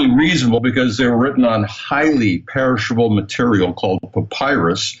 And it's only reasonable because they were written on highly perishable material called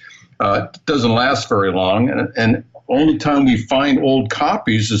papyrus. It doesn't last very long. And only time we find old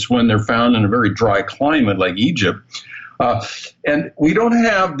copies is when they're found in a very dry climate like Egypt. And we don't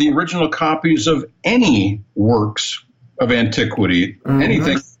have the original copies of any works of antiquity,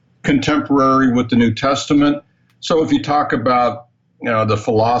 anything contemporary with the New Testament. So if you talk about the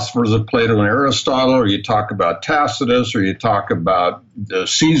philosophers of Plato and Aristotle, or you talk about Tacitus, or you talk about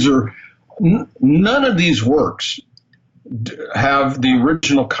Caesar, none of these works have the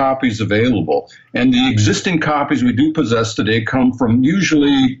original copies available. And the existing copies we do possess today come from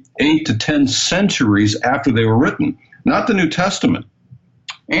usually 8 to 10 centuries after they were written, not the New Testament.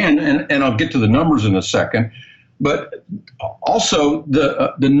 And I'll get to the numbers in a second. But also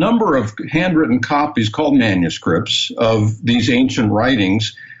the number of handwritten copies called manuscripts of these ancient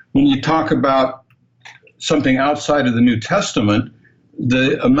writings, when you talk about something outside of the New Testament,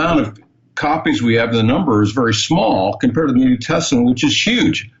 the amount of copies we have, the number is very small compared to the New Testament, which is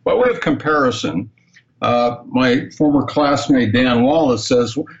huge. By way of comparison, my former classmate Dan Wallace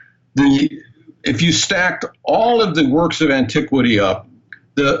says if you stacked all of the works of antiquity up,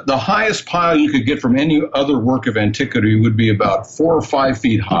 the highest pile you could get from any other work of antiquity would be about 4 or 5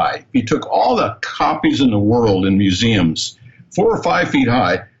 feet high. If you took all the copies in the world in museums, 4 or 5 feet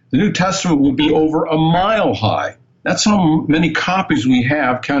high, the New Testament would be over a mile high. That's how many copies we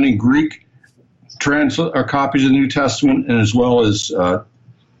have, counting Greek copies of the New Testament, and as well as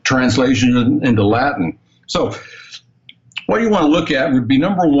translation into Latin. So what you want to look at would be,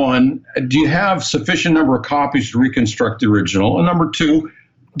 number one, do you have sufficient number of copies to reconstruct the original? And number two,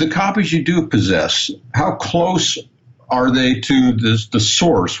 the copies you do possess, how close are they to the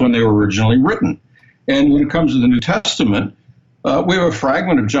source when they were originally written? And when it comes to the New Testament, we have a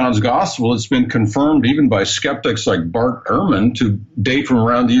fragment of John's Gospel that's been confirmed even by skeptics like Bart Ehrman to date from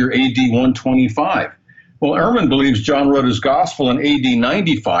around the year AD 125. Well, Ehrman believes John wrote his Gospel in AD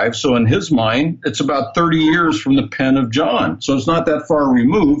 95, so in his mind, it's about 30 years from the pen of John. So it's not that far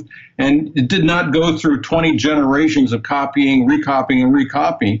removed, and it did not go through 20 generations of copying, recopying, and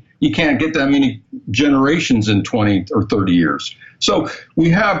recopying. You can't get that many generations in 20 or 30 years. So we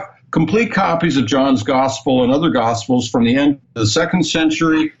have complete copies of John's Gospel and other Gospels from the end of the 2nd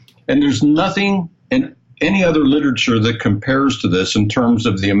century, and there's nothing in any other literature that compares to this in terms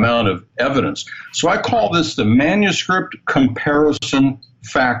of the amount of evidence. So I call this the manuscript comparison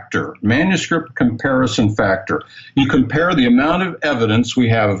factor. Manuscript comparison factor. You compare the amount of evidence we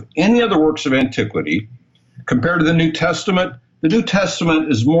have of any other works of antiquity compared to the New Testament. The New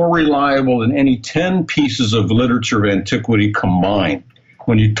Testament is more reliable than any 10 pieces of literature of antiquity combined.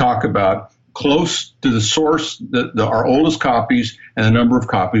 When you talk about close to the source, our oldest copies, and the number of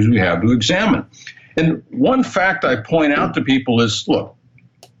copies we have to examine. And one fact I point out to people is, look,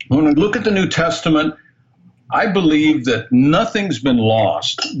 when we look at the New Testament, I believe that nothing's been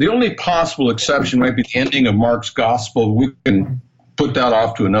lost. The only possible exception might be the ending of Mark's Gospel. We can put that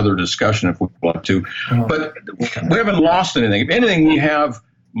off to another discussion if we want to. But we haven't lost anything. If anything, we have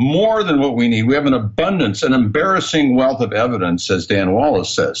more than what we need. We have an abundance, an embarrassing wealth of evidence, as Dan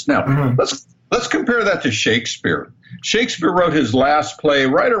Wallace says. Now, let's compare that to Shakespeare. Shakespeare wrote his last play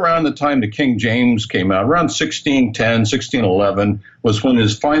right around the time the King James came out. Around 1610, 1611 was when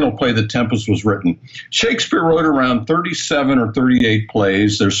his final play, The Tempest, was written. Shakespeare wrote around 37 or 38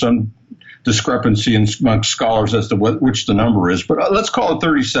 plays. There's some discrepancy among scholars as to which the number is, but let's call it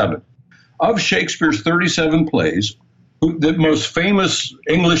 37. Of Shakespeare's 37 plays, the most famous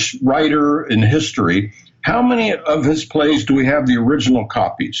English writer in history, how many of his plays do we have the original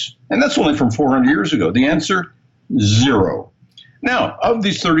copies? And that's only from 400 years ago. The answer, 0. Now, of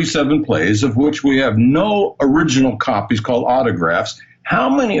these 37 plays, of which we have no original copies called autographs, how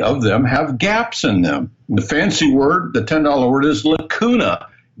many of them have gaps in them? The fancy word, the $10 word, is lacuna,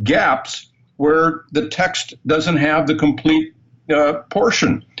 gaps where the text doesn't have the complete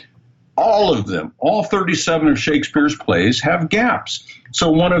portion. All of them, all 37 of Shakespeare's plays have gaps.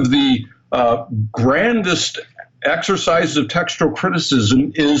 So one of the grandest exercises of textual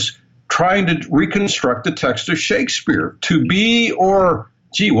criticism is trying to reconstruct the text of Shakespeare. To be, or,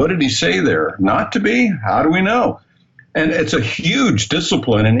 gee, what did he say there? Not to be? How do we know? And it's a huge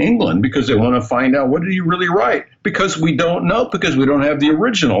discipline in England because they want to find out, what did he really write? Because we don't know, because we don't have the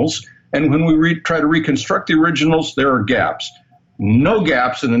originals. And when we try to reconstruct the originals, there are gaps. No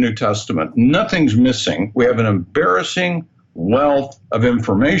gaps in the New Testament. Nothing's missing. We have an embarrassing wealth of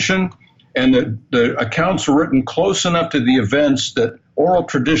information, and the accounts are written close enough to the events that oral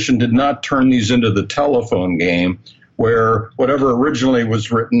tradition did not turn these into the telephone game where whatever originally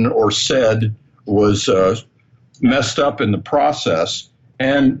was written or said was messed up in the process.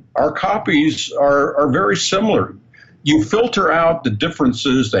 And our copies are very similar. You filter out the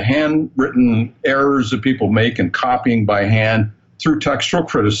differences, the handwritten errors that people make in copying by hand through textual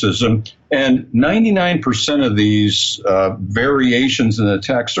criticism, and 99% of these variations in the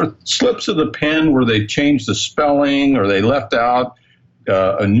text are slips of the pen where they changed the spelling or they left out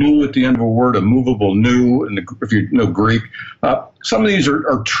a new at the end of a word, a movable new, if you know Greek. Some of these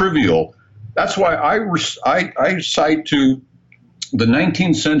are trivial. That's why I cite to the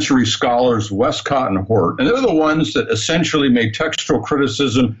 19th century scholars Westcott and Hort, and they're the ones that essentially made textual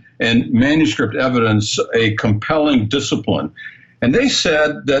criticism and manuscript evidence a compelling discipline. And they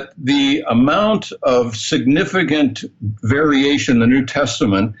said that the amount of significant variation in the New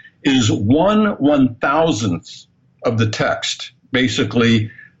Testament is 1/1000th of the text.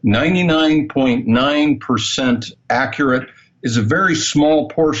 Basically, 99.9% accurate is a very small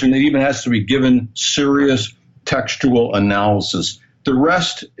portion that even has to be given serious textual analysis. The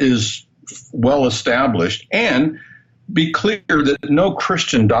rest is well established. And be clear that no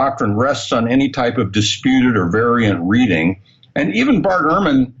Christian doctrine rests on any type of disputed or variant reading. And even Bart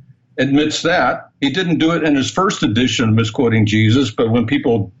Ehrman admits that. He didn't do it in his first edition of Misquoting Jesus, but when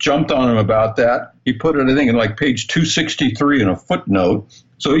people jumped on him about that, he put it, I think, in like page 263 in a footnote.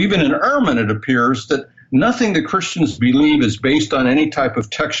 So even in Ehrman, it appears that nothing that Christians believe is based on any type of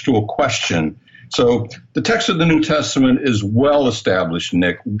textual question. So the text of the New Testament is well established,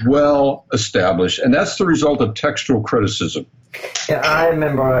 Nick, well established. And that's the result of textual criticism. Yeah, I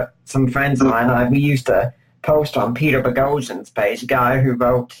remember some friends of mine, we used to post on Peter Boghossian's page, a guy who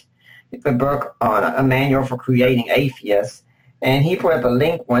wrote the book on a manual for creating atheists. And he put up a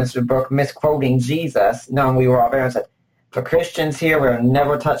link once to the book Misquoting Jesus, knowing we were all there, and said, for Christians here, we'll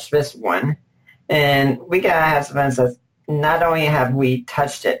never touch this one. And we got to have something that says, not only have we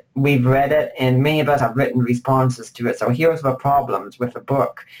touched it, we've read it, and many of us have written responses to it. So here's the problems with the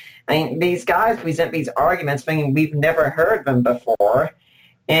book. I mean, these guys present these arguments thinking we've never heard them before,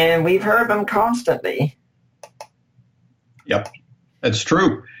 and we've heard them constantly. Yep, that's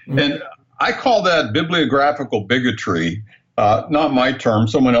true. Mm-hmm. And I call that bibliographical bigotry, not my term,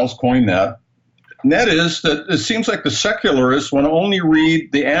 someone else coined that. And that is that it seems like the secularists want to only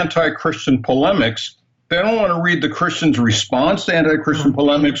read the anti-Christian polemics. They don't want to read the Christians' response to anti-Christian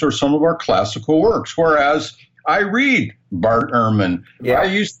polemics or some of our classical works, whereas I read Bart Ehrman. Yeah. I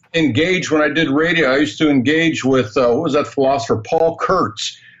used to engage, when I did radio, I used to engage with, what was that philosopher, Paul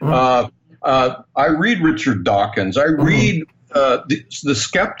Kurtz. Mm-hmm. I read Richard Dawkins. I read the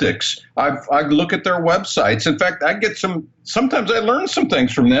skeptics. I look at their websites. In fact, sometimes I learn some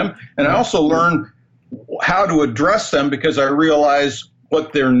things from them, and I also learn how to address them because I realize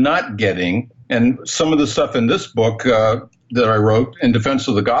what they're not getting. And some of the stuff in this book that I wrote in defense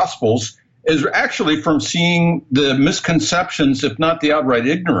of the Gospels is actually from seeing the misconceptions, if not the outright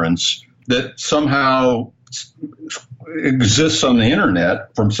ignorance, that somehow exists on the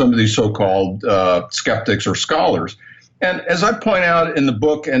internet from some of these so-called skeptics or scholars. And as I point out in the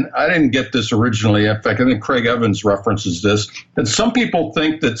book, and I didn't get this originally, in fact, I think Craig Evans references this, that some people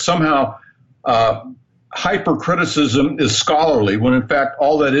think that somehow hypercriticism is scholarly, when in fact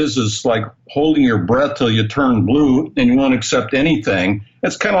all that is like holding your breath till you turn blue and you won't accept anything.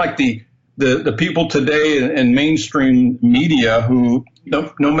 It's kind of like the people today in mainstream media who,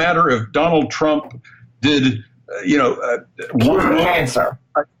 no matter if Donald Trump did,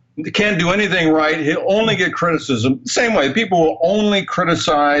 can't do anything right, he'll only get criticism. Same way, people will only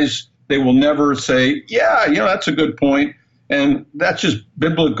criticize. They will never say, yeah, that's a good point. And that's just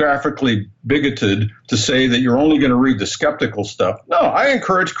bibliographically bigoted to say that you're only going to read the skeptical stuff. No, I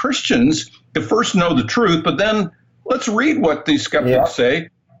encourage Christians to first know the truth, but then let's read what these skeptics say.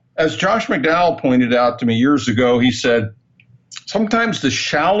 As Josh McDowell pointed out to me years ago, he said, sometimes the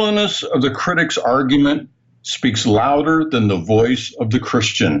shallowness of the critic's argument speaks louder than the voice of the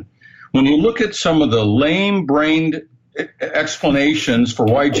Christian. When you look at some of the lame-brained explanations for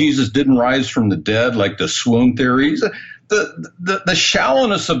why Jesus didn't rise from the dead, like the swoon theories, the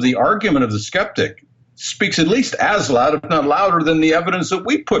shallowness of the argument of the skeptic speaks at least as loud, if not louder, than the evidence that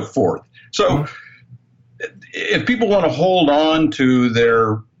we put forth. So if people want to hold on to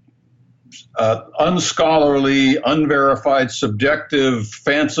their unscholarly, unverified, subjective,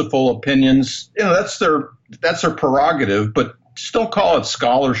 fanciful opinions. That's their prerogative, but still call it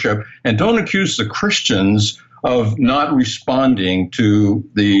scholarship, and don't accuse the Christians of not responding to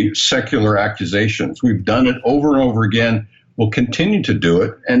the secular accusations. We've done it over and over again. We'll continue to do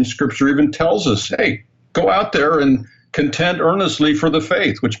it, and Scripture even tells us, hey, go out there and contend earnestly for the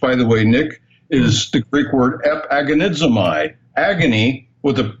faith, which, by the way, Nick, is the Greek word epagonizomai, agony,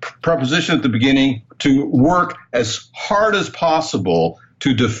 with a preposition at the beginning, to work as hard as possible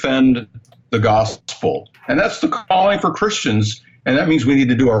to defend the gospel. And that's the calling for Christians, and that means we need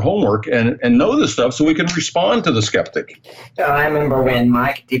to do our homework and know this stuff so we can respond to the skeptic. I remember when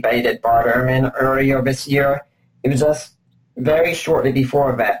Mike debated Bart Ehrman earlier this year. It was just very shortly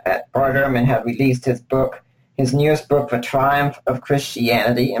before that Bart Ehrman had released his newest book, The Triumph of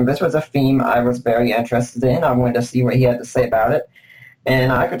Christianity, and this was a theme I was very interested in. I wanted to see what he had to say about it.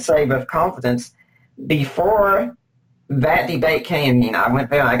 And I could say with confidence, before that debate came, I went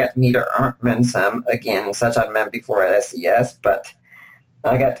there and I got to meet Ehrman some again, such I'd met before at SES, but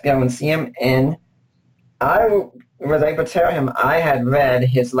I got to go and see him, and I was able to tell him I had read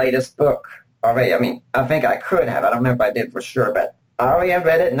his latest book already. I think I could have. I don't remember if I did for sure, but I already had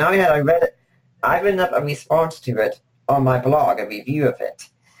read it. Not only had I read it, I've written up a response to it on my blog, a review of it.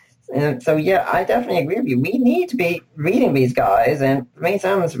 And so, yeah, I definitely agree with you. We need to be reading these guys, and for me,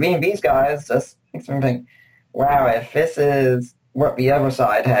 sometimes reading these guys just makes me think, wow, if this is what the other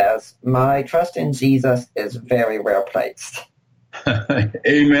side has, my trust in Jesus is very well placed.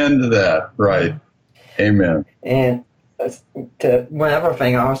 Amen to that. Right. Amen. And to one other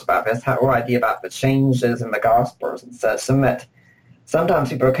thing also about this whole idea about the changes in the Gospels and such, sometimes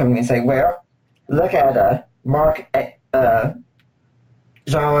people come to me and say, well, look at Mark,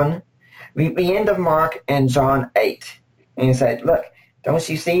 John, the end of Mark and John 8. And you say, look, don't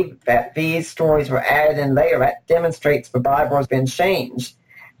you see that these stories were added in later? That demonstrates the Bible has been changed.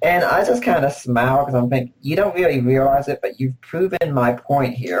 And I just kind of smile because I'm thinking, you don't really realize it, but you've proven my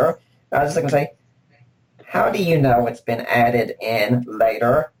point here. I was just going to say, how do you know it's been added in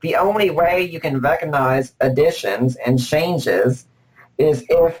later? The only way you can recognize additions and changes is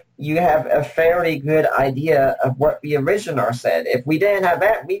if you have a fairly good idea of what the original said. If we didn't have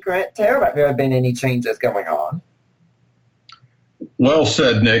that, we couldn't tell that there had been any changes going on. Well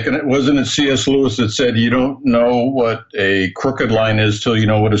said, Nick. And wasn't it C.S. Lewis that said you don't know what a crooked line is till you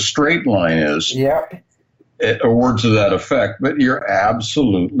know what a straight line is? Yep. Or words to that effect. But you're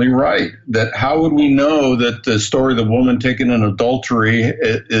absolutely right. That how would we know that the story of the woman taken in adultery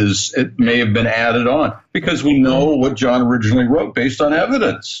it may have been added on? Because we know what John originally wrote based on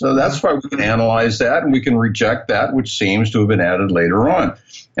evidence. So that's why we can analyze that and we can reject that which seems to have been added later on.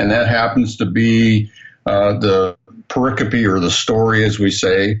 And that happens to be the pericope, or the story, as we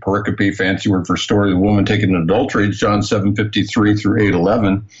say, pericope, fancy word for story, the woman taken in adultery, it's John 7:53 through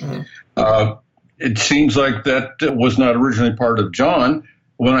 8:11. Mm-hmm. It seems like that was not originally part of John.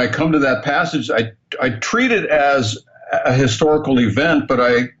 When I come to that passage, I treat it as a historical event, but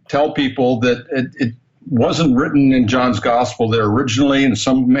I tell people that it wasn't written in John's gospel there originally. In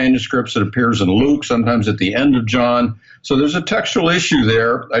some manuscripts, it appears in Luke, sometimes at the end of John. So there's a textual issue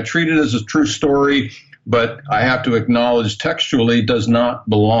there. I treat it as a true story, but I have to acknowledge textually does not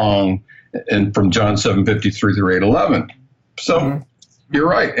belong from John 7:53 through 8:11. So you're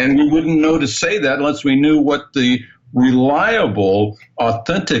right, and we wouldn't know to say that unless we knew what the reliable,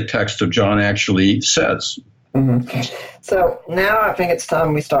 authentic text of John actually says. Mm-hmm. So now I think it's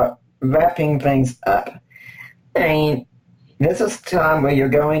time we start wrapping things up. And this is time where you're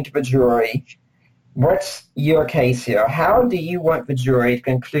going to the jury. What's your case here? How do you want the jury to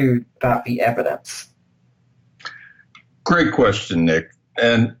conclude about the evidence? Great question, Nick.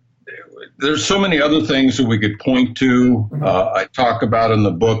 And there's so many other things that we could point to. I talk about in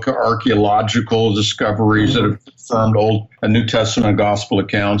the book archaeological discoveries that have confirmed Old and New Testament gospel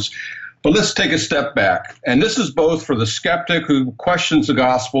accounts. But let's take a step back. And this is both for the skeptic who questions the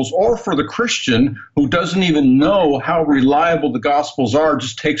Gospels or for the Christian who doesn't even know how reliable the Gospels are,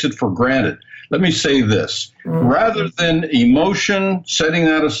 just takes it for granted. Let me say this. Rather than emotion, setting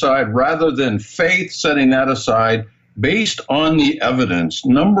that aside, rather than faith, setting that aside, based on the evidence,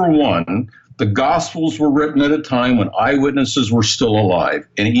 number one, the Gospels were written at a time when eyewitnesses were still alive,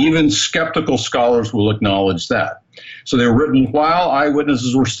 and even skeptical scholars will acknowledge that. So they were written while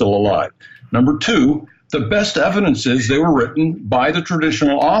eyewitnesses were still alive. Number two, the best evidence is they were written by the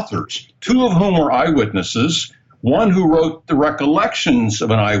traditional authors, two of whom were eyewitnesses, one who wrote the recollections of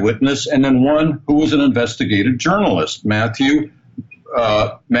an eyewitness, and then one who was an investigative journalist, Matthew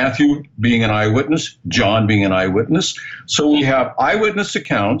being an eyewitness, John being an eyewitness. So we have eyewitness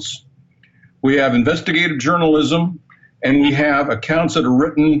accounts we have investigative journalism, and we have accounts that are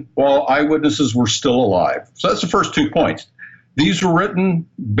written while eyewitnesses were still alive. So that's the first 2 points. These were written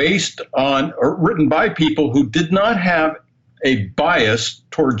written by people who did not have a bias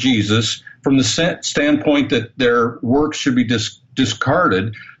toward Jesus from the standpoint that their works should be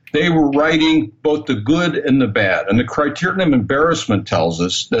discarded. They were writing both the good and the bad. And the criterion of embarrassment tells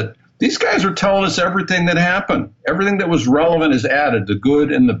us that these guys are telling us everything that happened. Everything that was relevant is added, the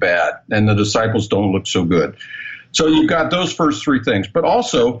good and the bad, and the disciples don't look so good. So you've got those first 3 things. But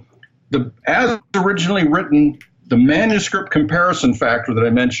also, as originally written, the manuscript comparison factor that I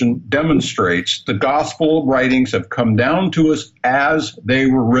mentioned demonstrates the gospel writings have come down to us as they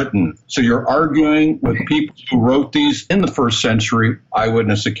were written. So you're arguing with people who wrote these in the first century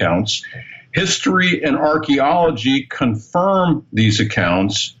eyewitness accounts. History and archaeology confirm these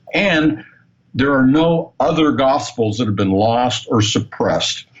accounts, and there are no other gospels that have been lost or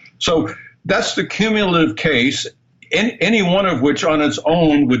suppressed. So that's the cumulative case, any one of which on its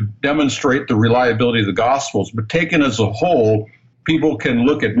own would demonstrate the reliability of the Gospels. But taken as a whole, people can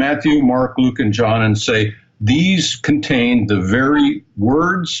look at Matthew, Mark, Luke, and John and say, these contain the very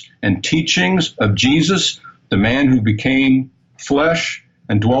words and teachings of Jesus, the man who became flesh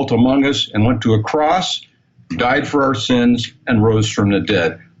and dwelt among us and went to a cross, died for our sins, and rose from the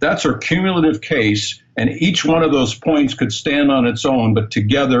dead. That's our cumulative case, and each one of those points could stand on its own, but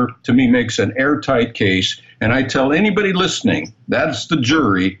together, to me, makes an airtight case. And I tell anybody listening, that's the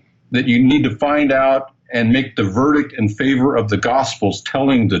jury, that you need to find out and make the verdict in favor of the Gospels,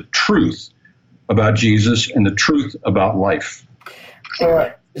 telling the truth about Jesus and the truth about life.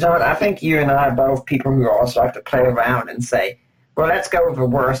 Well, John, I think you and I are both people who also like to play around and say, well, let's go with the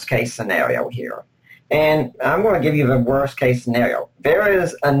worst case scenario here. And I'm going to give you the worst case scenario. There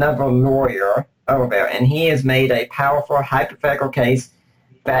is another lawyer over there, and he has made a powerful hypothetical case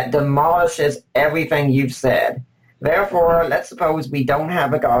that demolishes everything you've said. Therefore, let's suppose we don't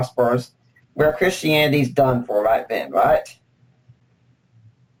have the Gospels, where Christianity's done for right then, right?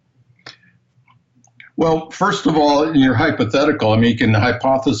 Well, first of all, in your hypothetical, I mean, you can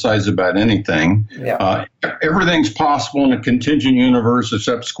hypothesize about anything. Yeah. Everything's possible in a contingent universe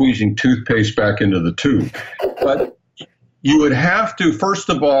except squeezing toothpaste back into the tube. But you would have to, first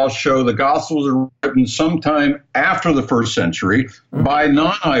of all, show the Gospels are written sometime after the first century by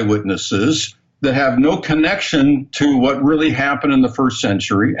non-eyewitnesses that have no connection to what really happened in the first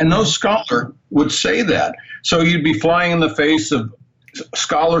century. And no scholar would say that. So you'd be flying in the face of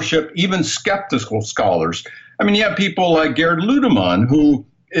scholarship, even skeptical scholars. I mean, you have people like Gerd Ludemann, who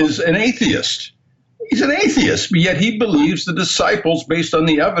is an atheist. He's an atheist, but yet he believes the disciples, based on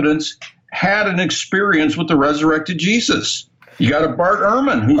the evidence, had an experience with the resurrected Jesus. You got a Bart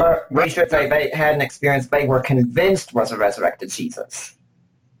Ehrman who... we should say they had an experience they were convinced was a resurrected Jesus.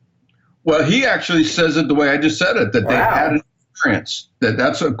 Well, he actually says it the way I just said it, that they had an experience.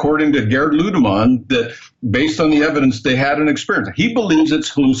 That's according to Gerd Ludemann, that based on the evidence, they had an experience. He believes it's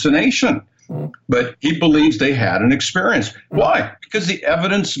hallucination, but he believes they had an experience. Why? Because the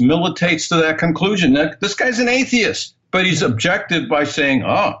evidence militates to that conclusion. That this guy's an atheist, but he's objective by saying,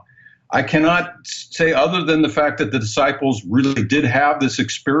 I cannot say other than the fact that the disciples really did have this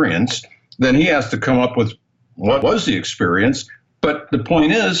experience. Then he has to come up with what was the experience. But the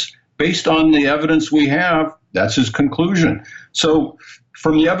point is, based on the evidence we have, that's his conclusion. So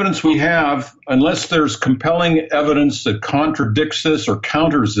from the evidence we have, unless there's compelling evidence that contradicts this or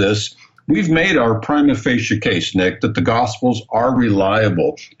counters this, we've made our prima facie case, Nick, that the Gospels are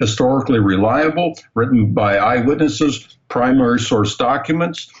reliable, historically reliable, written by eyewitnesses, primary source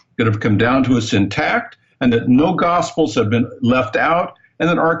documents that have come down to us intact, and that no Gospels have been left out, and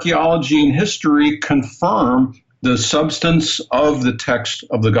that archaeology and history confirm the substance of the text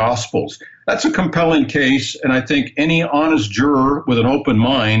of the Gospels. That's a compelling case, and I think any honest juror with an open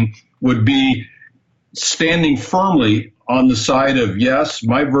mind would be standing firmly on the side of, yes,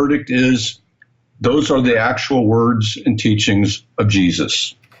 my verdict is those are the actual words and teachings of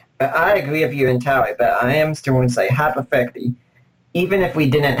Jesus. I agree with you entirely, but I am still going to say, hypothetically, even if we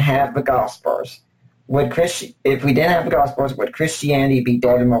didn't have the Gospels, would Christianity be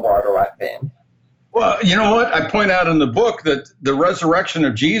dead in the water right then? Well, you know what? I point out in the book that the resurrection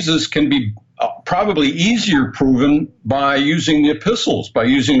of Jesus can be probably easier proven by using the epistles, by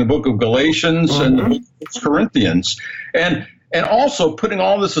using the book of Galatians and the book of Corinthians. And also, putting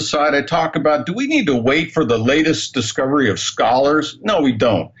all this aside, I talk about, do we need to wait for the latest discovery of scholars? No, we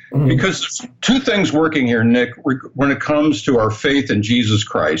don't. Because there's two things working here, Nick, when it comes to our faith in Jesus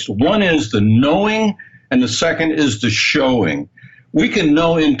Christ. One is the knowing, and the second is the showing. We can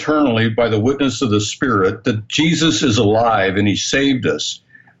know internally by the witness of the Spirit that Jesus is alive and he saved us.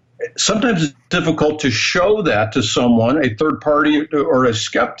 sometimes it's difficult to show that to someone, a third party or a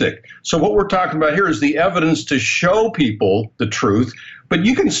skeptic. So what we're talking about here is the evidence to show people the truth, but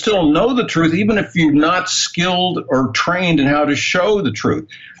you can still know the truth even if you're not skilled or trained in how to show the truth.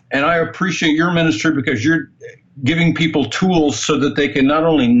 And I appreciate your ministry because you're giving people tools so that they can not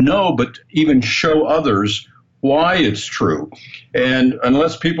only know, but even show others why it's true. And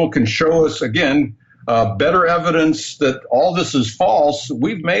unless people can show us, again, better evidence that all this is false,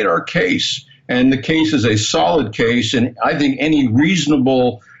 we've made our case. And the case is a solid case, and I think any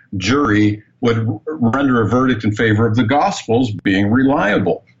reasonable jury would render a verdict in favor of the Gospels being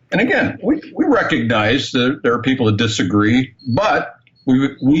reliable. And again, we recognize that there are people that disagree, but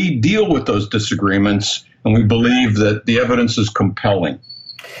we deal with those disagreements, and we believe that the evidence is compelling.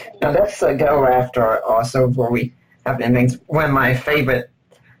 Now let's go after also where we have things. One of my favorite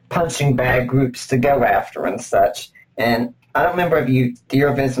punching bag groups to go after and such. And I don't remember if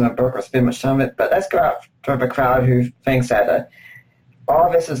you're visiting a book or spin much on it, but let's go after the crowd who thinks that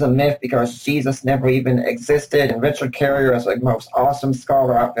all this is a myth because Jesus never even existed, and Richard Carrier is the most awesome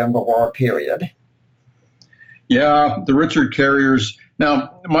scholar out there in the world, period. Yeah, the Richard Carriers.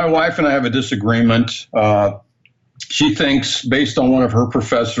 Now, my wife and I have a disagreement. She thinks, based on one of her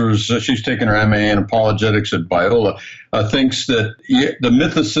professors, she's taken her MA in apologetics at Biola, thinks that the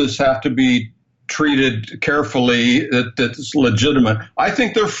mythicists have to be treated carefully, that's legitimate. I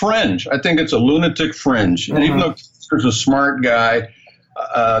think they're fringe. I think it's a lunatic fringe. Mm-hmm. And even though there's a smart guy,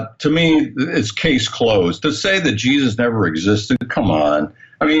 to me, it's case closed. To say that Jesus never existed, come on.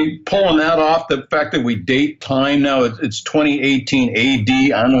 I mean, pulling that off, the fact that we date time now, it's 2018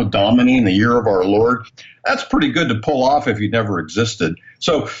 AD, Anno Domini, in the year of our Lord, that's pretty good to pull off if you never existed.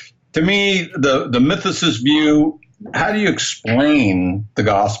 So to me, the mythicist view, how do you explain the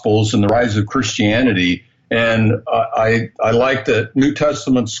Gospels and the rise of Christianity? And I like the New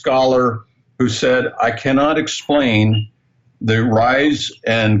Testament scholar who said, I cannot explain the rise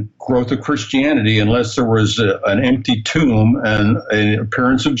and growth of Christianity unless there was an empty tomb and an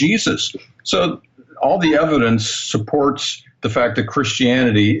appearance of Jesus. So all the evidence supports the fact that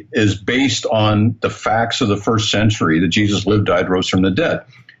Christianity is based on the facts of the first century, that Jesus lived, died, rose from the dead.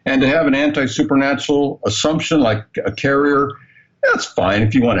 And to have an anti-supernatural assumption like a Carrier, that's fine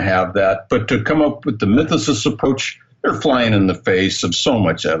if you want to have that. But to come up with the mythicist approach, they're flying in the face of so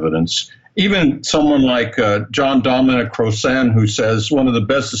much evidence. Even someone like John Dominic Crossan, who says one of the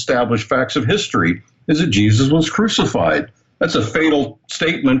best established facts of history is that Jesus was crucified. That's a fatal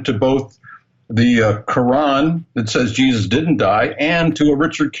statement to both the Quran that says Jesus didn't die and to a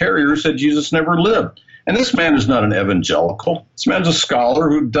Richard Carrier who said Jesus never lived. And this man is not an evangelical. This man's a scholar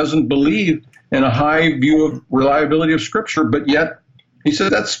who doesn't believe in a high view of reliability of Scripture, but yet he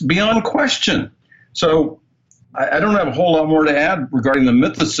said that's beyond question. So I don't have a whole lot more to add regarding the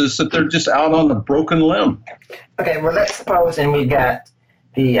mythicists, that they're just out on a broken limb. Okay, well, let's suppose and we got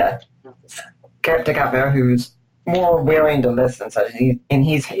the skeptic out there who's more willing to listen. So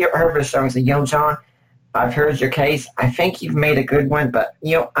he's heard the show and said, John, I've heard your case. I think you've made a good one, but,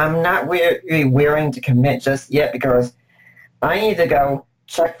 I'm not really willing to commit just yet because I need to go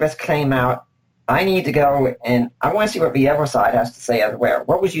check this claim out. I need to go and I want to see what the other side has to say as well.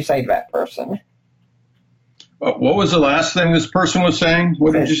 What would you say to that person? What was the last thing this person was saying?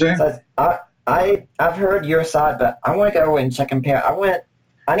 What did you say? I've heard your side, but I want to go and check and compare.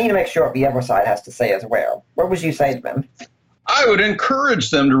 I need to make sure what the other side has to say as well. What would you say to them? I would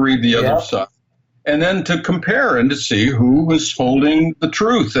encourage them to read the other side and then to compare and to see who is holding the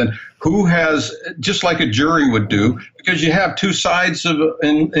truth and who has, just like a jury would do, because you have two sides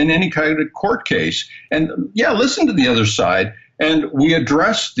in any kind of court case. And listen to the other side. And we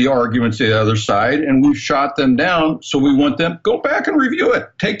address the arguments of the other side, and we've shot them down. So we want them, go back and review it.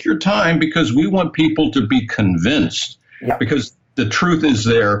 Take your time, because we want people to be convinced, because the truth is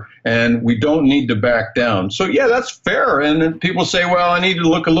there, and we don't need to back down. So, that's fair. And then people say, well, I need to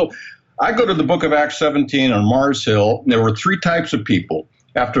look a little. I go to the book of Acts 17 on Mars Hill. And there were three types of people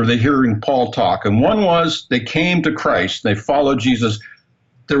after they hearing Paul talk. And one was they came to Christ. They followed Jesus.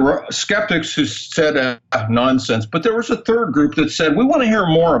 There were skeptics who said nonsense, but there was a third group that said, we want to hear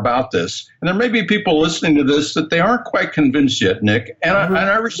more about this. And there may be people listening to this that they aren't quite convinced yet, Nick, and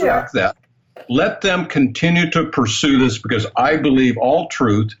I respect that. Let them continue to pursue this, because I believe all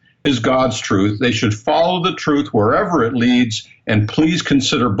truth is God's truth. They should follow the truth wherever it leads, and please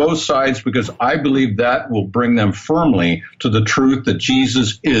consider both sides, because I believe that will bring them firmly to the truth that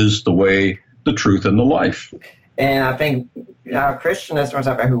Jesus is the way, the truth, and the life. And I think Christian listeners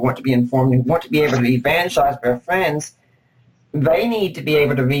out there who want to be informed and want to be able to evangelize their friends, they need to be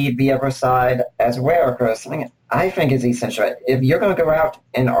able to read the other side as well, because something I think is essential. If you're going to go out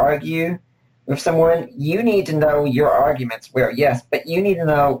and argue with someone, you need to know your arguments well, yes, but you need to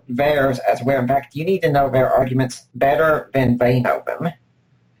know theirs as well. In fact, you need to know their arguments better than they know them.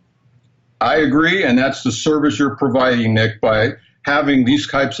 I agree, and that's the service you're providing, Nick, by having these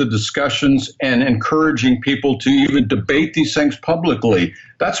types of discussions and encouraging people to even debate these things publicly.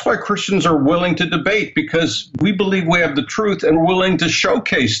 That's why Christians are willing to debate, because we believe we have the truth and we're willing to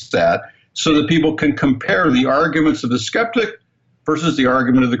showcase that so that people can compare the arguments of the skeptic versus the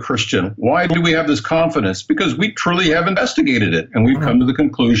argument of the Christian. Why do we have this confidence? Because we truly have investigated it, and we've come to the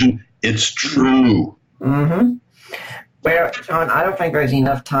conclusion it's true. Mm-hmm. Well, John, I don't think there's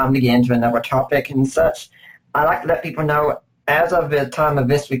enough time to get into another topic and such. I like to let people know, as of the time of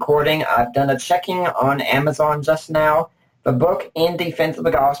this recording, I've done a checking on Amazon just now. The book In Defense of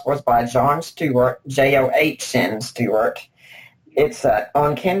the Gospel is by John Stewart, John Stewart. It's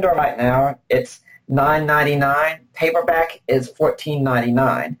on Kindle right now. It's $9.99. Paperback is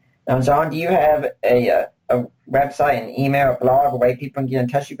 $14.99. Now, John, do you have a website, an email, a blog, a way people can get in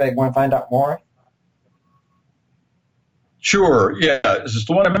touch with you if they want to find out more? Sure, yeah. This is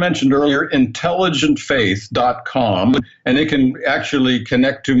the one I mentioned earlier, intelligentfaith.com, and they can actually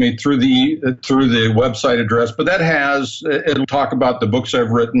connect to me through the website address. But it'll talk about the books I've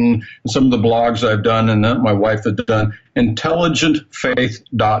written, and some of the blogs I've done, and that my wife had done.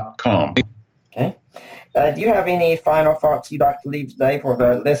 Intelligentfaith.com. Okay. Do you have any final thoughts you'd like to leave today for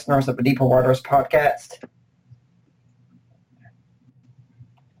the listeners of the Deeper Waters podcast?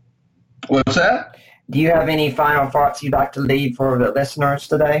 What's that? Do you have any final thoughts you'd like to leave for the listeners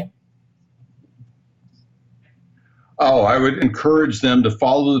today? Oh, I would encourage them to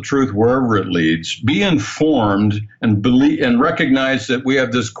follow the truth wherever it leads. Be informed and believe and recognize that we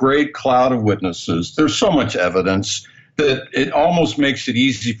have this great cloud of witnesses. There's so much evidence that it almost makes it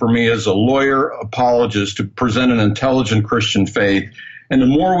easy for me as a lawyer apologist to present an intelligent Christian faith. And the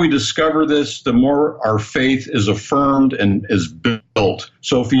more we discover this, the more our faith is affirmed and is built.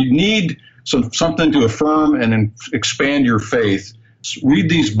 So if you need something to affirm and expand your faith, read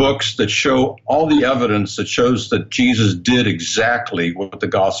these books that show all the evidence that shows that Jesus did exactly what the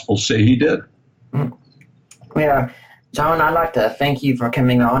Gospels say he did. Well, John, I'd like to thank you for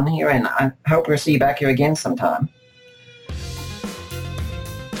coming on here, and I hope we'll see you back here again sometime.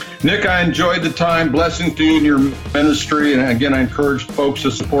 Nick, I enjoyed the time. Blessings to you and your ministry. And again, I encourage folks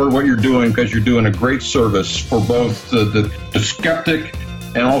to support what you're doing, because you're doing a great service for both the skeptic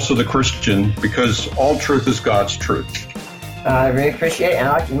and also the Christian, because all truth is God's truth. I really appreciate it. And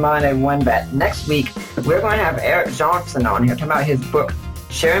I'd like to remind everyone that next week we're going to have Eric Johnson on here talking about his book,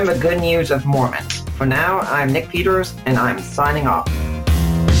 Sharing the Good News of Mormons. For now, I'm Nick Peters, and I'm signing off.